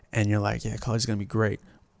school and you're like, yeah, college is going to be great.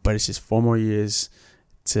 But it's just 4 more years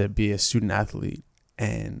to be a student athlete.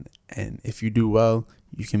 And if you do well,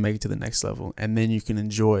 you can make it to the next level. And then you can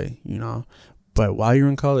enjoy, you know. But while you're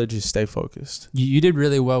in college, just stay focused. You did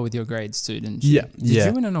really well with your grades too, didn't you? Yeah. Did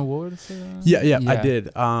you win an award for that? Yeah, I did.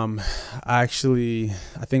 I think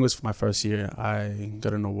it was for my first year. I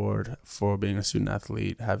got an award for being a student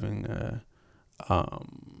athlete, having a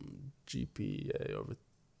GPA over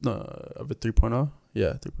 3.0.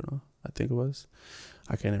 Yeah, 3.0. I think it was.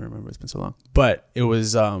 I can't even remember. It's been so long. But it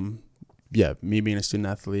was me being a student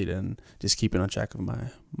athlete and just keeping on track of my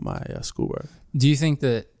schoolwork. Do you think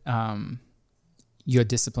that your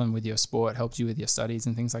discipline with your sport helped you with your studies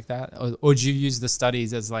and things like that? Or do you use the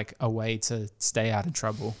studies as like a way to stay out of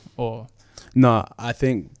trouble? Or No, I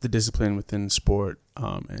think the discipline within sport,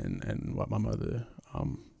 and what my mother,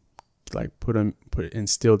 like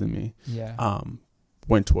instilled in me, Yeah.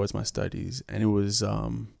 went towards my studies, and it was,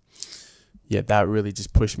 yeah, that really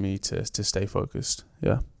just pushed me to stay focused.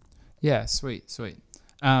 Yeah. Yeah, sweet.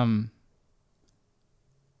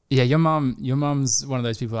 Yeah, your mom's one of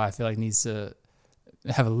those people I feel like needs to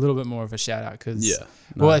have a little bit more of a shout out because Yeah.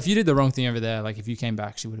 No. well, if you did the wrong thing over there, like if you came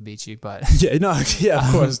back, she would have beat you. But Yeah. No. Yeah.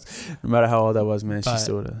 Of course. No matter how old I was, man, she but-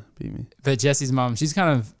 still would have beat me. but Jesse's mom, she's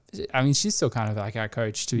kind of, I mean, she's still kind of like our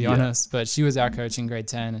coach to be Yeah. honest. But she was our coach in grade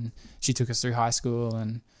 10, and she took us through high school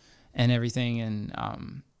and everything.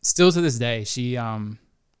 And still to this day, she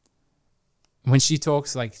when she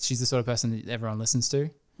talks, like she's the sort of person that everyone listens to.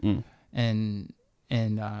 Mm. And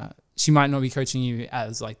she might not be coaching you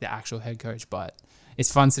as like the actual head coach, but it's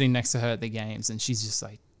fun sitting next to her at the games, and she's just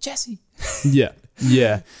like, Jesse. Yeah.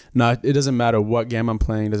 Yeah. No, it doesn't matter what game I'm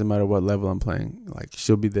playing. It doesn't matter what level I'm playing. Like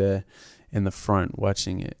she'll be there in the front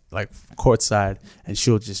watching it, like courtside, and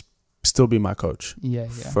she'll just still be my coach. Yeah.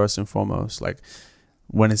 First and foremost, like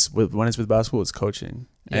when it's with basketball, it's coaching.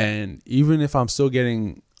 Yeah. And even if I'm still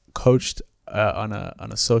getting coached on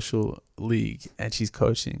a social league and she's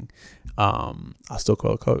coaching, I'll still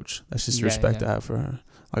call her coach. That's just respect I have for her.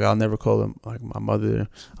 Like I'll never call her like my mother.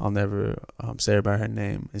 I'll never say her by her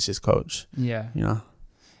name. It's just coach. Yeah. You know.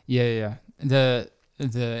 Yeah.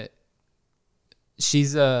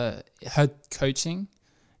 She's her coaching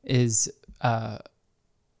is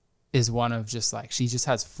one of just like, she just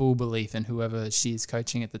has full belief in whoever she's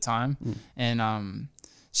coaching at the time. And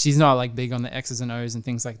she's not like big on the X's and O's and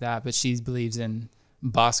things like that, but she believes in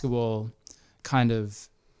basketball kind of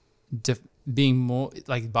being more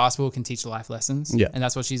like basketball can teach life lessons. Yeah. And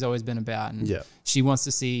that's what she's always been about. And Yeah. she wants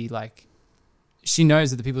to see, like, she knows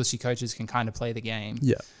that the people she coaches can kind of play the game.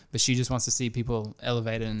 Yeah. But she just wants to see people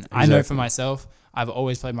elevated. And I know for myself, I've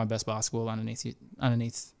always played my best basketball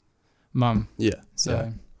underneath mum. Yeah.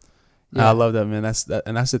 So yeah. I love that, man. That's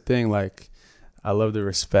the thing. Like, I love the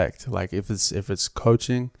respect. Like, if it's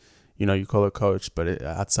coaching, you know, you call her coach, but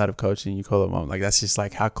outside of coaching, you call her mom. Like, that's just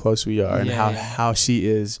like how close we are, and how she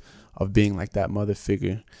is of being like that mother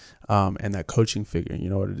figure, and that coaching figure. You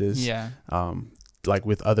know what it is? Yeah. Like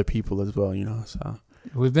with other people as well. You know, so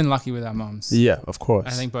we've been lucky with our moms. Yeah, of course.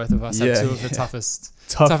 I think both of us have two of the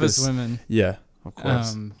toughest women. Yeah, of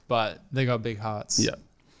course. But they got big hearts.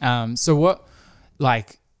 Yeah. So what,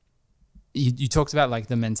 like, you talked about like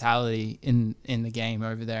the mentality in the game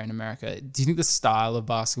over there in America. Do you think the style of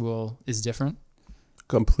basketball is different?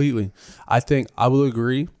 Completely. I think I will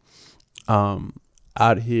agree.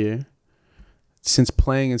 Out here, since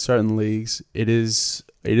playing in certain leagues, it is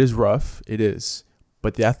rough. It is,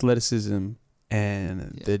 but the athleticism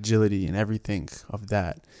and the agility and everything of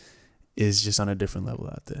that is just on a different level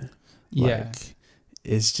out there. Yeah. Like,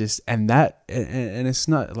 it's just, and it's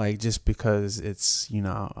not like just because it's,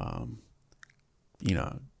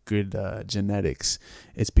 good genetics.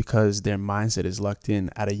 It's because their mindset is locked in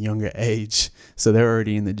at a younger age. So they're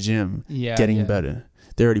already in the gym getting better.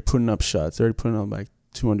 They're already putting up shots. They're already putting up like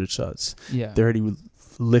 200 shots. Yeah. They're already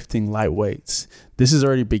lifting light weights. This is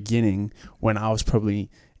already beginning when I was probably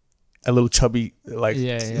a little chubby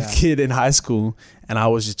kid in high school, and I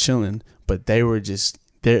was just chilling. But they were just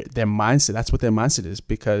their mindset. That's what their mindset is,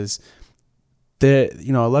 because they're,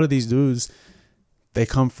 a lot of these dudes, they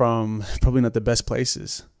come from probably not the best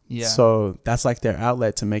places. Yeah. So that's like their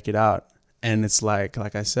outlet to make it out. And it's like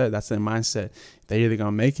I said, that's their mindset. They're either going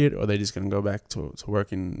to make it or they're just going to go back to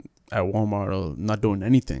working at Walmart or not doing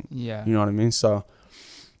anything. Yeah. You know what I mean? So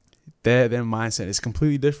their mindset is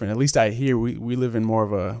completely different. At least out here, we live in more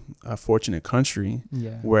of a fortunate country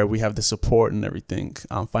where we have the support and everything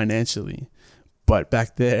financially. But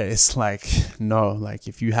back there, it's like, no, like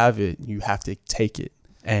if you have it, you have to take it.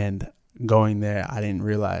 And going there, I didn't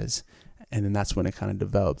realize. And then that's when it kind of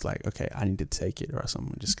developed, like, okay, I need to take it, or else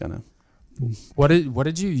I'm just going to. What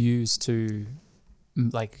did you use to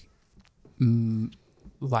like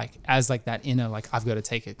as like that inner, like, I've got to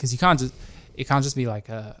take it? Because it can't just be like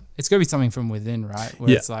it's got to be something from within, right?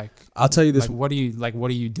 Where it's like, I'll tell you this. Like, what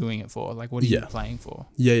are you doing it for? Like, what are you playing for?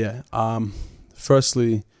 Yeah.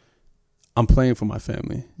 Firstly, I'm playing for my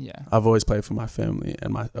family. Yeah. I've always played for my family,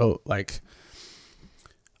 and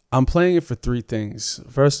I'm playing it for three things.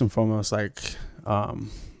 First and foremost, like,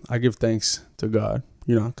 I give thanks to God,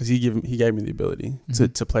 because He gave me the ability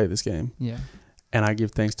to play this game. Yeah. And I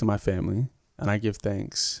give thanks to my family, and I give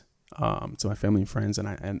thanks to my family and friends,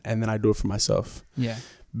 and then I do it for myself. Yeah.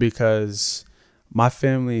 Because my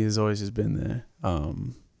family has always just been there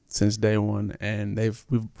since day one, and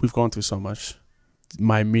we've gone through so much.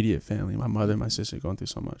 My immediate family, my mother and my sister, gone through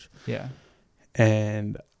so much. Yeah.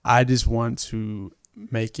 And I just want to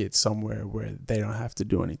make it somewhere where they don't have to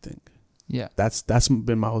do anything. Yeah. That's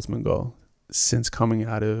been my ultimate goal since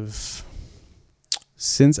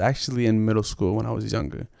since actually in middle school when I was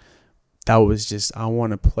younger. That was just, I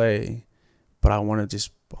want to play, but I want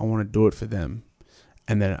to do it for them.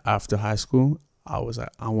 And then after high school, I was like,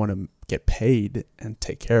 I want to get paid and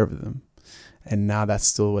take care of them. And now that's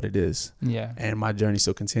still what it is. Yeah. And my journey's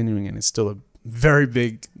still continuing, and it's still a very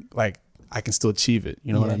big, like, I can still achieve it.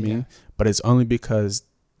 You know what I mean? Yeah. But it's only because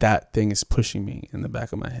that thing is pushing me in the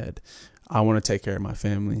back of my head. I want to take care of my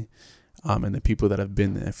family, and the people that have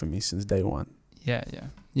been there for me since day one.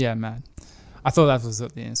 Yeah, man. I thought that was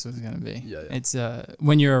what the answer was going to be. Yeah. It's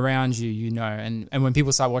when you're around you know, and when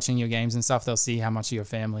people start watching your games and stuff, they'll see how much of your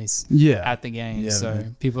family's at the game. Yeah, so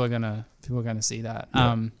man. people are gonna see that.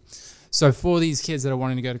 Yeah. So for these kids that are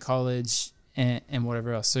wanting to go to college and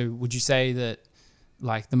whatever else, so would you say that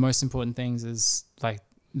like the most important things is like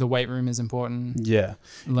the weight room is important? Yeah.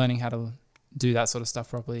 Learning how to do that sort of stuff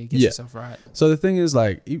properly, get Yeah. yourself right. So the thing is,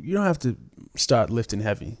 like, you don't have to start lifting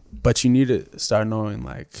heavy, but you need to start knowing,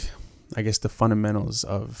 like, I guess the fundamentals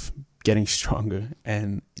of getting stronger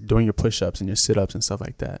and doing your push-ups and your sit-ups and stuff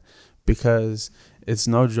like that. Because it's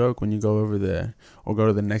no joke when you go over there or go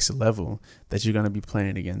to the next level that you're going to be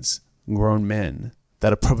playing against grown men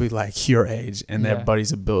that are probably like your age and their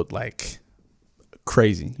bodies are built like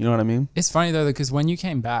crazy. You know what I mean? It's funny though, because when you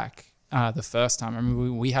came back the first time, I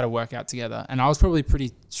remember we had a workout together, and I was probably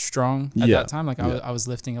pretty strong at that time. Like I was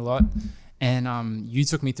lifting a lot, and you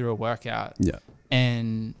took me through a workout. Yeah.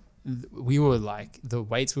 And we were like, the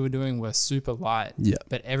weights we were doing were super light. Yeah.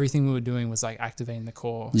 But everything we were doing was like activating the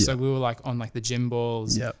core. Yeah. So we were like on like the gym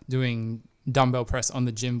balls, doing dumbbell press on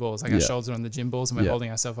the gym balls, like our shoulders on the gym balls, and we're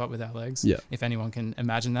holding ourselves up with our legs. Yeah. If anyone can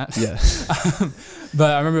imagine that. Yeah.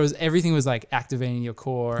 But I remember everything was like activating your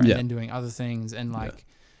core and then doing other things. And like,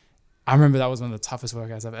 I remember that was one of the toughest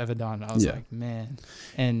workouts I've ever done. I was like, man.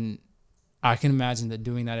 And I can imagine that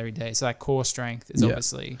doing that every day. So that core strength is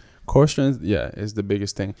obviously... Core strength, is the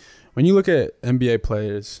biggest thing. When you look at NBA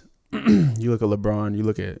players, you look at LeBron, you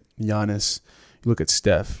look at Giannis, you look at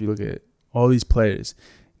Steph, you look at all these players.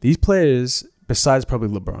 These players, besides probably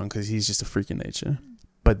LeBron, because he's just a freak in nature,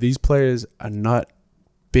 but these players are not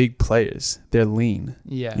big players. They're lean.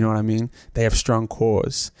 Yeah. You know what I mean? They have strong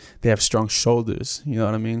cores. They have strong shoulders. You know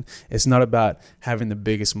what I mean? It's not about having the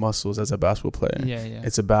biggest muscles as a basketball player. Yeah.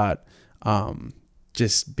 It's about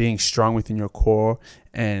just being strong within your core,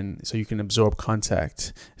 and so you can absorb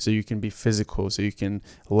contact, so you can be physical, so you can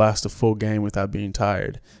last a full game without being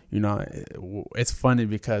tired. You know, it's funny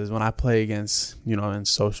because when I play against, you know, in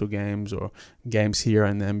social games or games here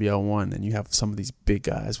in the NBL 1, and you have some of these big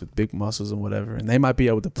guys with big muscles and whatever, and they might be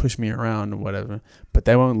able to push me around or whatever, but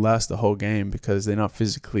they won't last the whole game because they're not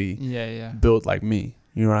physically built like me.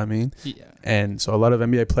 You know what I mean? Yeah. And so a lot of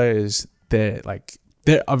NBA players, they're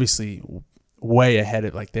obviously way ahead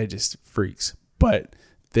of, like, they're just freaks, but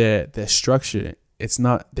their structure, it's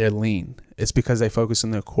not, they're lean. It's because they focus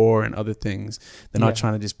on their core and other things. They're not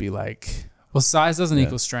trying to just be like, well, size doesn't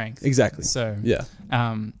equal strength. Exactly. So yeah.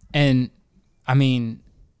 And I mean,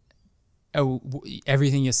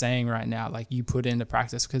 everything you're saying right now, like, you put into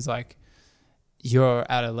practice, because like you're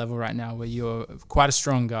at a level right now where you're quite a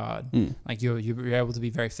strong guard. Like you're able to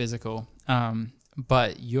be very physical,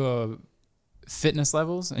 but your fitness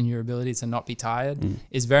levels and your ability to not be tired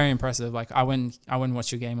is very impressive. Like I went and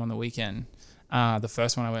watched your game on the weekend, the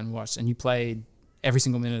first one I went and watched, and you played every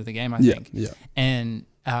single minute of the game, I think. Yeah. And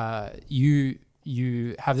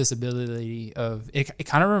you have this ability of it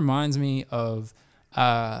kind of reminds me of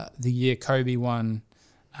the year Kobe won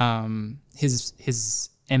his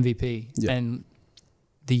MVP, and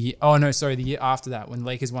the year after that when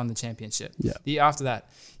Lakers won the championship. The year after that,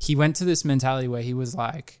 he went to this mentality where he was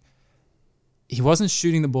like, he wasn't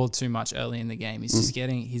shooting the ball too much early in the game. He's just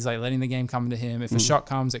he's like letting the game come to him. If a shot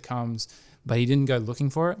comes, it comes, but he didn't go looking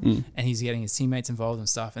for it. And he's getting his teammates involved and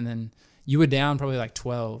stuff. And then you were down probably like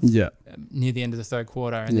 12 near the end of the third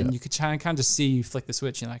quarter. And then you could kind of just see you flick the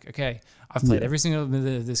switch. And you're like, okay, I've played every single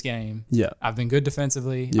minute of this game. I've been good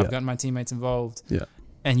defensively. I've gotten my teammates involved.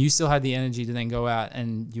 And you still had the energy to then go out,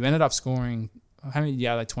 and you ended up scoring how many?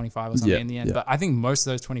 Like 25 or something in the end. But I think most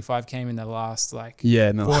of those 25 came in the last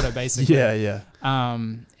quarter, basically.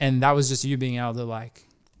 And that was just you being able to like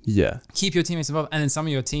keep your teammates involved. And then some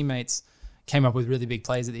of your teammates came up with really big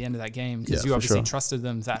plays at the end of that game because you obviously trusted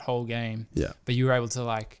them that whole game. But you were able to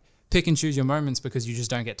like pick and choose your moments because you just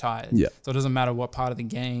don't get tired. So it doesn't matter what part of the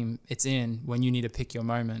game it's in. When you need to pick your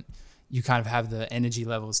moment, you kind of have the energy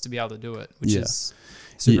levels to be able to do it, which is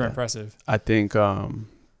super impressive. I think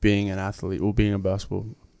being an athlete or being a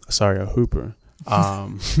hooper,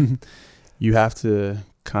 You have to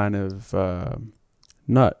kind of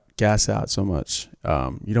not gas out so much.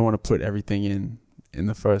 You don't want to put everything in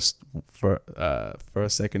the first,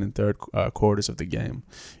 second, and third quarters of the game.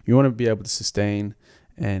 You want to be able to sustain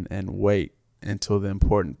and wait until the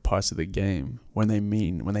important parts of the game when they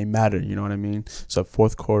matter. You know what I mean? So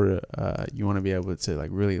fourth quarter, you want to be able to like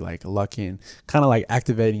really like lock in, kind of like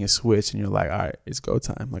activating a switch, and you're like, all right, it's go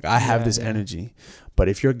time. Like I have this energy. But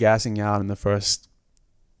if you're gassing out in the first,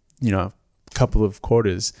 couple of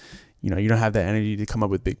quarters, you don't have that energy to come up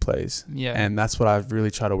with big plays. Yeah. And that's what I've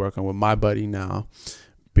really tried to work on with my buddy now,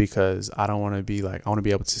 because I don't want to be like, I want to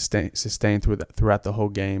be able to sustain throughout the whole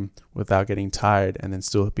game without getting tired, and then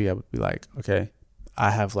still be able to be like, okay,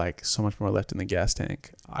 I have like so much more left in the gas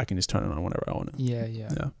tank. I can just turn it on whenever I want to.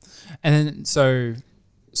 Yeah. And then so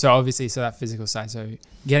obviously, so that physical side, so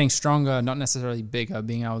getting stronger, not necessarily bigger,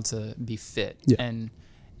 being able to be fit and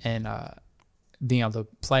being able to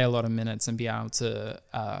play a lot of minutes and be able to,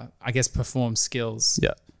 I guess, perform skills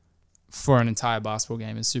for an entire basketball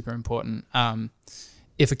game is super important.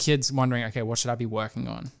 If a kid's wondering, okay, what should I be working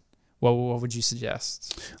on? What would you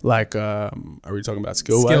suggest? Like, are we talking about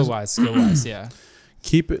skill-wise? Skill-wise, yeah.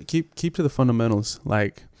 Keep to the fundamentals.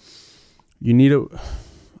 Like, you need to,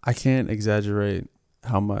 I can't exaggerate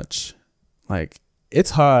how much, like, it's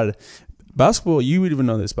hard. Basketball, you would even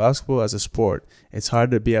know this. Basketball as a sport, it's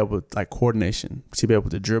hard to be able to, like, coordination, to be able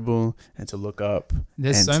to dribble and to look up.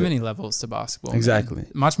 There's so many levels to basketball. Exactly.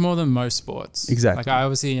 Man. Much more than most sports. Exactly. Like, I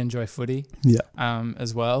obviously enjoy footy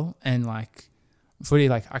as well. And, like, footy,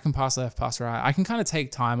 like, I can pass left, pass right. I can kind of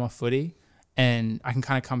take time off footy and I can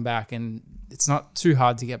kind of come back, and it's not too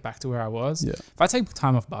hard to get back to where I was. Yeah. If I take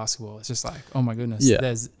time off basketball, it's just like, oh, my goodness,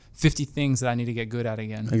 there's 50 things that I need to get good at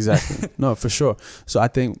again. Exactly. No, for sure. So I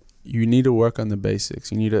think you need to work on the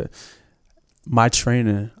basics. You need to. My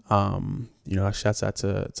trainer, shouts out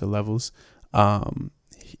to Levels.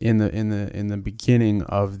 In the beginning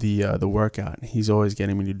of the workout, he's always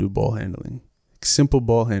getting me to do ball handling, simple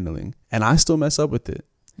ball handling, and I still mess up with it.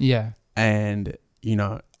 Yeah. And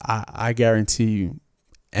I guarantee you,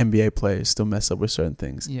 NBA players still mess up with certain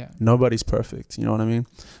things. Yeah. Nobody's perfect. You know what I mean?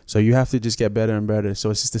 So you have to just get better and better. So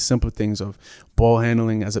it's just the simple things of ball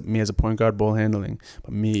handling as a point guard, ball handling.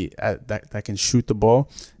 But me that can shoot the ball.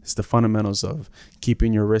 It's the fundamentals of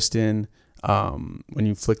keeping your wrist in. When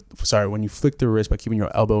you flick the wrist by keeping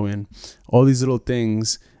your elbow in. All these little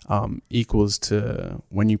things equals to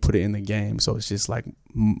when you put it in the game. So it's just like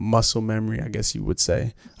muscle memory, I guess you would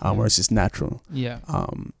say, where it's just natural. Yeah.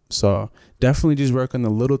 So definitely just work on the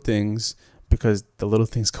little things, because the little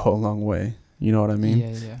things go a long way. You know what I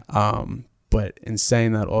mean? Yeah. But in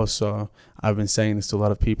saying that also, I've been saying this to a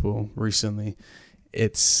lot of people recently.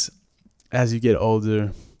 It's as you get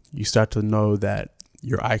older, you start to know that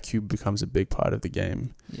your IQ becomes a big part of the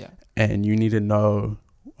game. Yeah. And you need to know,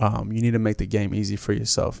 you need to make the game easy for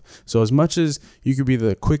yourself. So as much as you could be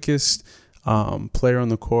the quickest player on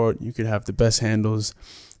the court, you could have the best handles,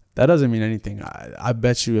 that doesn't mean anything. I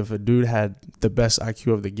bet you if a dude had the best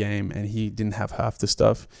IQ of the game and he didn't have half the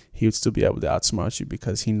stuff, he would still be able to outsmart you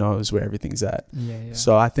because he knows where everything's at. Yeah.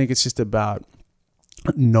 So I think it's just about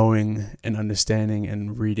knowing and understanding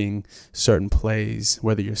and reading certain plays,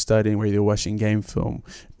 whether you're studying, whether you're watching game film,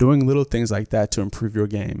 doing little things like that to improve your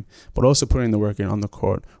game, but also putting the work in on the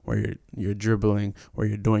court, where you're dribbling, where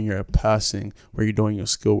you're doing your passing, where you're doing your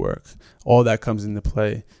skill work. All that comes into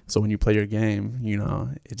play. So when you play your game,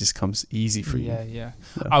 it just comes easy for you. Yeah.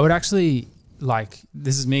 I would actually, like,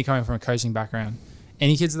 this is me coming from a coaching background.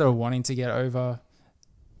 Any kids that are wanting to get over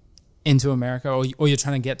into America, or you're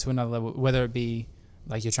trying to get to another level, whether it be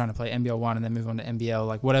like you're trying to play NBL 1 and then move on to NBL,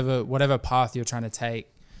 like whatever path you're trying to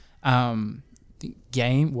take, the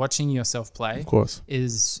game, watching yourself play, of course,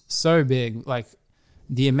 is so big. Like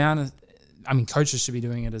the amount of, coaches should be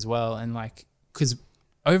doing it as well. And like, because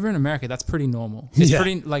over in America, that's pretty normal. It's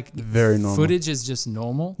pretty like very normal. Footage is just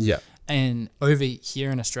normal. Yeah. And over here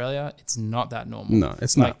in Australia, it's not that normal. No,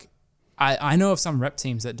 it's not. I know of some rep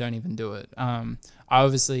teams that don't even do it. I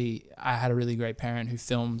had a really great parent who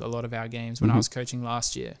filmed a lot of our games when I was coaching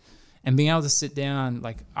last year, and being able to sit down,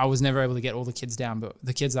 like I was never able to get all the kids down, but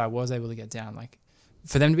the kids I was able to get down, like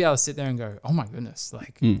for them to be able to sit there and go, oh my goodness,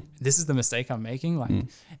 like this is the mistake I'm making. Like,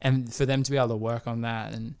 and for them to be able to work on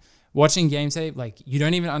that, and watching game tape, like you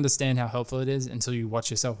don't even understand how helpful it is until you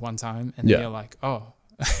watch yourself one time and then you're like, oh,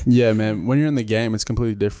 yeah, man. When you're in the game, it's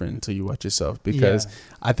completely different until you watch yourself, because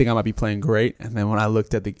I think I might be playing great. And then when I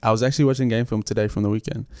looked at I was actually watching game film today from the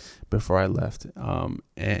weekend before I left.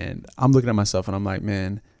 And I'm looking at myself and I'm like,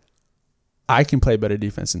 man, I can play better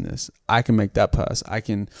defense in this. I can make that pass. I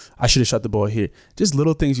should have shot the ball here. Just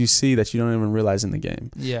little things you see that you don't even realize in the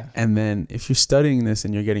game. Yeah. And then if you're studying this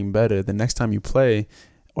and you're getting better, the next time you play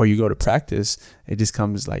or you go to practice, it just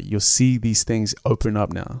comes like you'll see these things open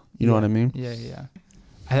up now. You know what I mean? Yeah.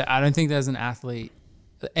 I don't think there's an athlete,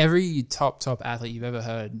 every top athlete you've ever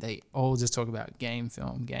heard, they all just talk about game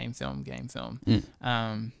film.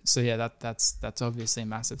 So yeah, that's obviously a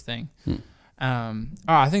massive thing.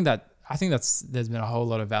 I think there's been a whole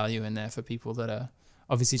lot of value in there for people that are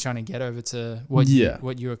obviously trying to get over to what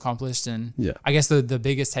you accomplished. And I guess the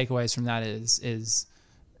biggest takeaways from that is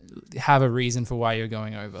have a reason for why you're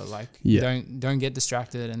going over. Like don't get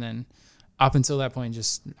distracted, and then up until that point,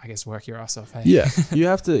 just I guess work your ass off. Hey? Yeah,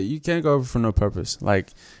 you can't go over for no purpose. Like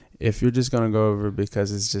if you're just gonna go over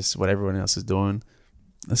because it's just what everyone else is doing,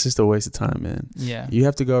 that's just a waste of time, man. Yeah, you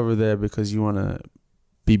have to go over there because you want to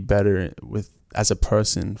be better as a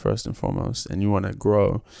person first and foremost, and you want to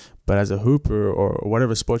grow. But as a hooper or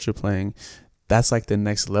whatever sport you're playing, that's like the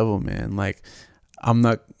next level, man. Like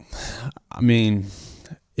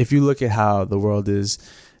if you look at how the world is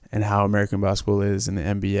and how American basketball is and the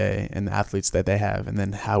NBA and the athletes that they have, and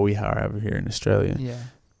then how we are over here in Australia,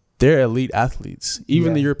 they're elite athletes.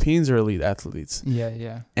 Even the Europeans are elite athletes.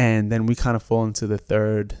 Yeah. And then we kind of fall into the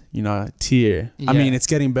third, tier. I mean, it's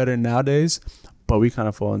getting better nowadays, but we kind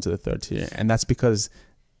of fall into the third tier. And that's because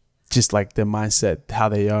just like the mindset, how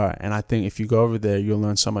they are. And I think if you go over there, you'll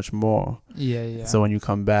learn so much more. Yeah. So when you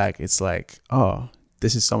come back, it's like, oh,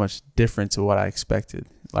 this is so much different to what I expected,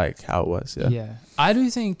 like how it was. Yeah. I do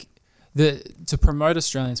think that to promote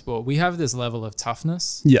Australian sport, we have this level of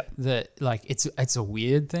toughness. Yeah. That like it's a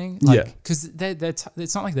weird thing. Like, because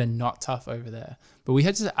it's not like they're not tough over there, but we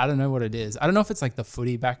had to. I don't know what it is. I don't know if it's like the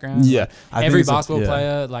footy background. Yeah. Like every basketball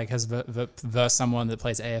player like has versed someone that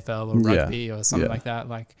plays AFL or rugby or something like that.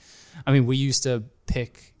 Like, I mean, we used to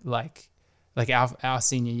pick like our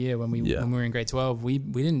senior year when we were in grade 12, we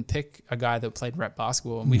didn't pick a guy that played rep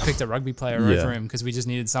basketball. We picked a rugby player over him because we just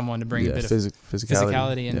needed someone to bring a bit of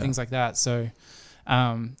physicality and things like that. So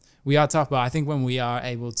we are tough, but I think when we are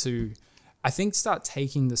able to, start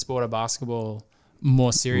taking the sport of basketball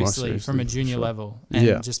more seriously from a junior level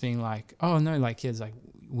and just being like, oh no, like kids, like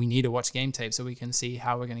we need to watch game tape so we can see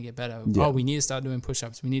how we're going to get better. Oh, we need to start doing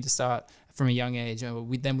push-ups. We need to start from a young age.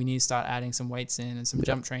 We need to start adding some weights in and some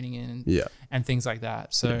jump training in and things like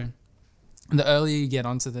that. So the earlier you get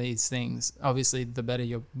onto these things, obviously the better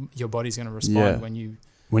your body's going to respond when you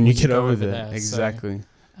get over there. Exactly.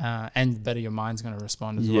 So, and the better your mind's going to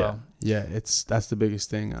respond as well. Yeah, that's the biggest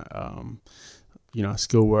thing.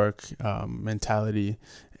 Skill work, mentality,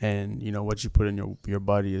 and what you put in your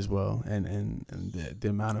body as well, and the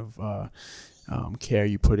amount of care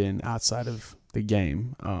you put in outside of the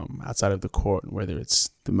game, outside of the court, whether it's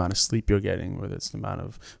the amount of sleep you're getting, whether it's the amount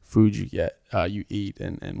of food you eat,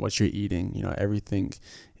 and what you're eating. Everything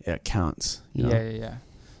counts. Yeah,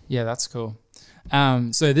 that's cool.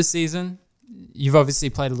 So this season, you've obviously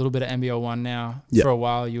played a little bit of NBL 1 now. For a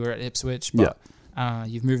while, you were at Ipswich, but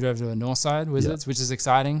you've moved over to the Northside Wizards, which is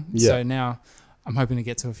exciting. So now I'm hoping to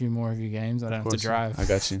get to a few more of your games. I don't have to drive. I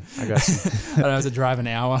got you. I don't have to drive an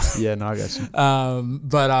hour. Yeah, no, I got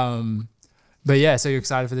you. But yeah, so you're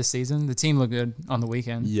excited for this season? The team looked good on the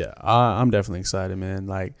weekend. Yeah, I'm definitely excited, man.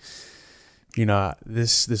 Like,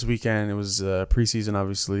 this weekend, it was preseason,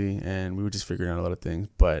 obviously, and we were just figuring out a lot of things.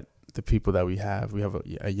 But the people that we have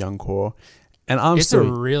a young core. And it's a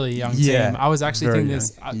really young team. I was actually thinking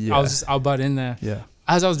this. I'll butt in there. Yeah.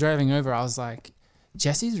 As I was driving over, I was like,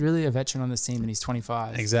 Jesse's really a veteran on this team, and he's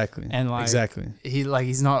 25. Exactly. And exactly.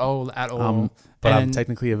 He's not old at all. But I'm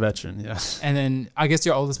technically a veteran. Yeah. And then I guess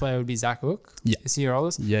your oldest player would be Zach Hook. Yeah. Is he your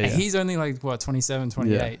oldest? Yeah. And he's only 27,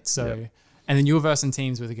 28. Yeah. So, and then you were versing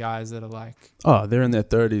teams with the guys that are like, oh, they're in their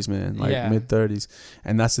 30s, man, mid 30s,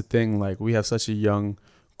 and that's the thing. Like we have such a young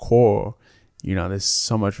core. There's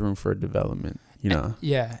so much room for development,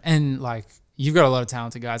 Yeah. And like, you've got a lot of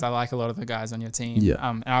talented guys. I like a lot of the guys on your team. Yeah.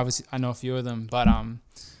 And obviously I know a few of them, but,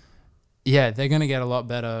 they're going to get a lot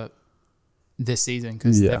better this season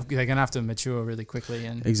because they're going to have to mature really quickly.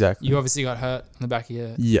 And exactly. You obviously got hurt on the back of your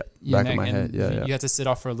back neck, of my head. Yeah. You had to sit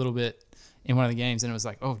off for a little bit in one of the games, and it was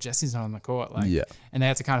like, oh, Jesse's not on the court. And they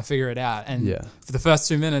had to kind of figure it out. And for the first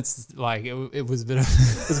 2 minutes, like it was a bit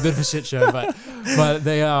of a shit show, but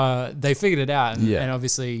they figured it out. And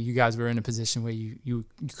obviously you guys were in a position where you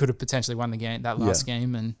could have potentially won the game, that last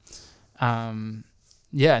game. And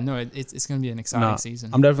it's going to be an exciting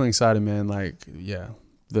season. I'm definitely excited, man.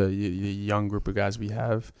 The young group of guys we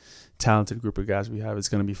have, talented group of guys we have, it's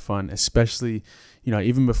going to be fun, especially,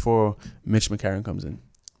 even before Mitch McCarron comes in.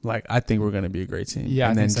 like I think we're gonna be a great team. Yeah,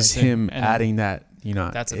 and I then think so just too. him And adding that,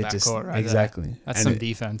 that's a it just backcourt right exactly. there. That's And some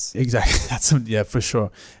defense. Exactly. That's some, yeah, for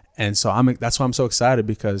sure. And so that's why I'm so excited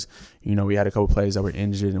because, we had a couple players that were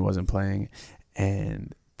injured and wasn't playing,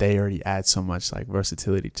 and they already add so much like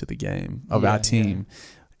versatility to the game of our team. Yeah.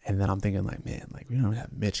 And then I'm thinking like, man, like we don't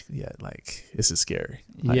have Mitch yet. Like this is scary.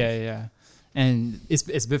 Like, yeah. And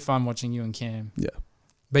it's a bit fun watching you and Cam. Yeah.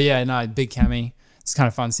 But yeah, no, big Cammy. It's kind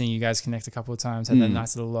of fun seeing you guys connect a couple of times. Had that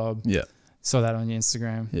nice little lob. Yeah. Saw that on your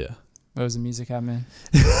Instagram. Yeah. Where was the music at, man?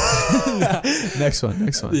 Next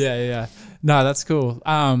one. Yeah. No, that's cool.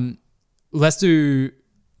 Let's do.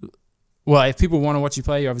 Well, if people want to watch you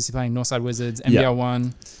play, you're obviously playing Northside Wizards, NBL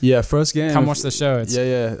 1. Yeah, first game. Come watch the show.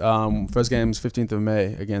 First game is 15th of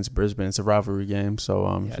May against Brisbane. It's a rivalry game, so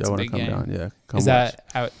if you want to come down, come is watch. That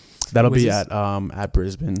out? That'll be at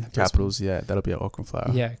Brisbane Capitals. Yeah, that'll be at Auckland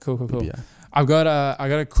Flower. Yeah, cool. Yeah. I got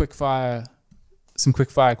a some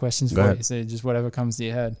quick fire questions for ahead. you. So just whatever comes to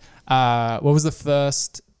your head. What was the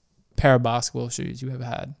first pair of basketball shoes you ever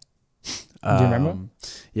had? Do you remember?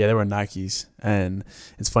 Yeah, they were Nikes, and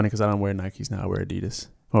it's funny because I don't wear Nikes now. I wear Adidas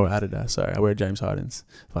or Adidas. Sorry, I wear James Harden's,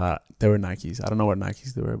 but they were Nikes. I don't know what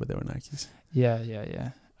Nikes they were, but they were Nikes. Yeah.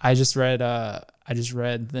 I just read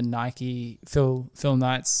the Nike Phil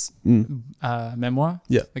Knight's memoir.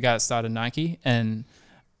 Yeah, the guy that started Nike, and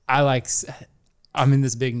I'm in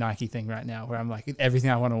this big Nike thing right now where I'm like, everything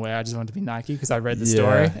I want to wear, I just want it to be Nike because I read the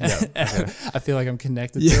story. Yeah. I feel like I'm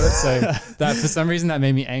connected to it. So that for some reason that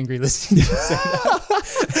made me angry listening to you say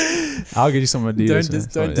that. I'll get you some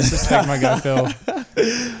Adidas. Don't disrespect my guy Phil.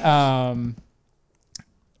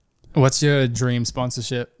 What's your dream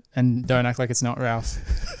sponsorship? And don't act like it's not Ralph.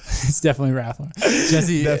 It's definitely Ralph.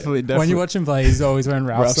 Jesse, definitely. When you watch him play, he's always wearing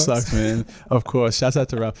Ralph socks, man. Of course. Shouts out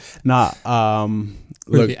to Ralph.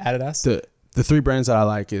 Look, Adidas. The three brands that I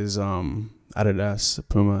like is Adidas,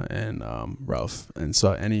 Puma, and Ralph. And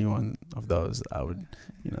so any one of those, I would,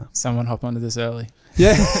 Someone hop onto this early.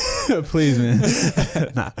 Yeah, please, man.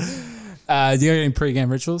 Nah. Do you have any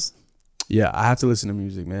pre-game rituals? Yeah, I have to listen to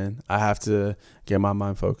music, man. I have to get my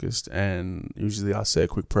mind focused, and usually I'll say a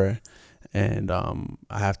quick prayer, and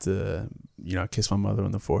I have to, kiss my mother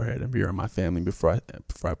on the forehead and be around my family before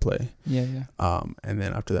I play. Yeah. And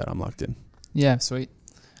then after that, I'm locked in. Yeah, sweet.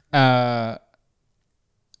 What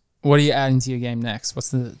are you adding to your game next? What's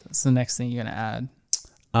the next thing you're gonna add?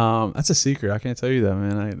 That's a secret. I can't tell you that,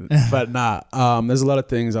 man. There's a lot of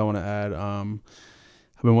things I want to add.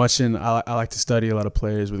 I've been watching. I like to study a lot of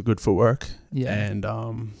players with good footwork. Yeah. And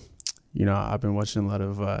I've been watching a lot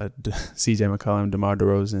of CJ McCollum, DeMar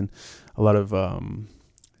DeRozan, a lot of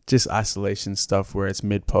just isolation stuff where it's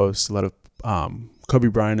mid post. A lot of Kobe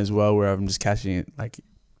Bryant as well, where I'm just catching it like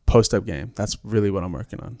post up game. That's really what I'm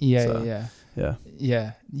working on. Yeah.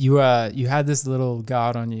 You had this little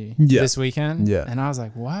guard on you this weekend. Yeah. And I was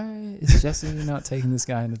like, why is Jesse not taking this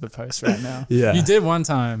guy into the post right now? Yeah. You did one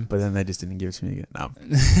time. But then they just didn't give it to me again. No.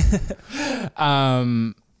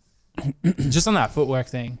 Just on that footwork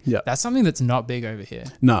thing. Yeah. That's something that's not big over here.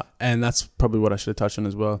 No. And that's probably what I should have touched on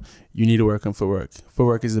as well. You need to work on footwork.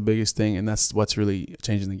 Footwork is the biggest thing, and that's what's really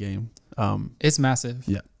changing the game. It's massive.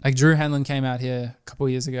 Yeah. Like Drew Hanlon came out here a couple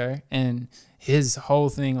of years ago, and his whole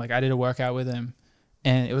thing, like I did a workout with him,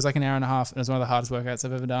 and it was like an hour and a half, and it was one of the hardest workouts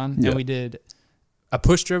I've ever done. Yeah. And we did a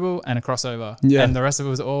push dribble and a crossover. Yeah. And the rest of it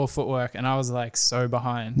was all footwork, and I was like so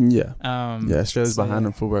behind. Yeah. Australia's behind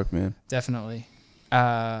on footwork, man. Definitely.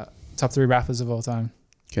 Top 3 rappers of all time.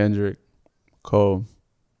 Kendrick, Cole,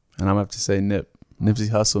 and I'm going to have to say Nip. Nipsey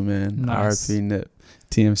Hussle, man. Nice. RIP Nip.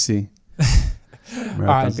 TMC.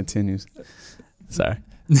 Marathon continues. Sorry.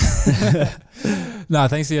 No,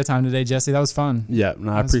 thanks for your time today, Jesse. That was fun. Yeah,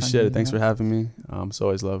 no, I appreciate it. Thanks for having me. It's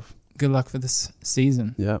always love. Good luck for this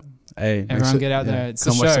season. Yep. Hey, everyone get out there. It's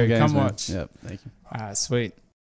a show. Come watch. Yep. Thank you. All right, sweet.